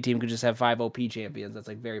other enemy team could just have 5 OP champions. That's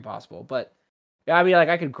like very possible. But yeah, I mean, like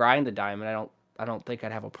I could grind the diamond. I don't think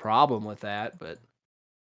I'd have a problem with that. But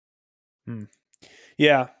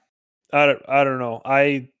yeah, I don't know.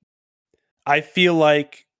 I feel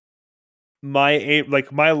like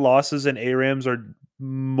my losses in ARAMs are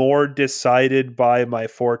more decided by my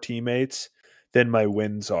 4 teammates than my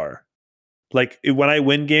wins are. Like when I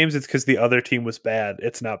win games, it's because the other team was bad.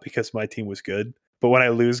 It's not because my team was good. But when I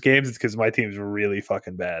lose games, it's because my team's really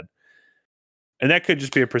fucking bad. And that could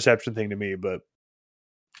just be a perception thing to me, but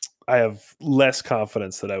I have less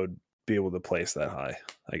confidence that I would be able to place that high,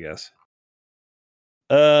 I guess.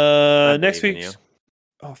 Next week's.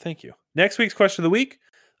 Oh, thank you. Next week's question of the week,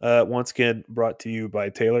 once again brought to you by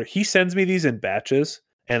Taylor. He sends me these in batches,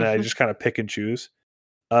 and I just kind of pick and choose.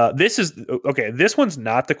 This is okay. This one's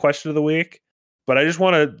not the question of the week, but I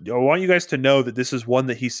want you guys to know that this is one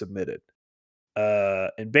that he submitted.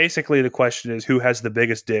 And basically the question is, who has the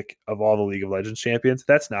biggest dick of all the League of Legends champions?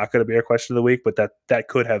 That's not going to be our question of the week, but that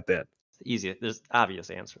could have been. Easy. There's obvious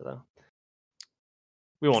answer though.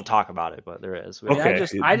 We won't talk about it, but there is. Okay.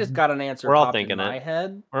 I just got an answer. We're all thinking in my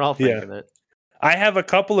head. We're all thinking it. I have a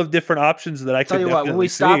couple of different options that I could. Tell you what, when we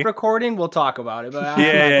stop recording, we'll talk about it. But I'm not gonna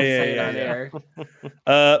say it on air.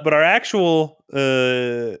 But our actual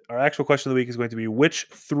question of the week is going to be: which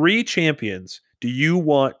 3 champions do you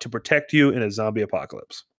want to protect you in a zombie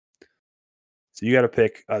apocalypse? So you got to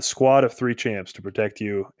pick a squad of 3 champs to protect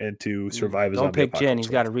you and to survive a zombie apocalypse. Don't pick Jhin. He's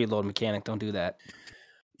got a reload mechanic. Don't do that.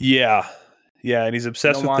 Yeah, and he's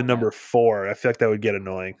obsessed with the number 4. I feel like that would get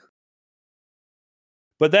annoying.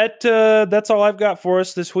 But that's all I've got for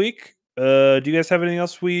us this week. Do you guys have anything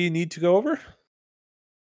else we need to go over?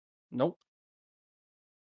 Nope.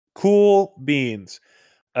 Cool beans.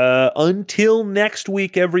 Until next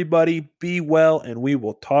week, everybody, be well, and we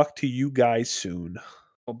will talk to you guys soon.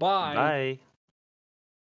 Bye. Bye.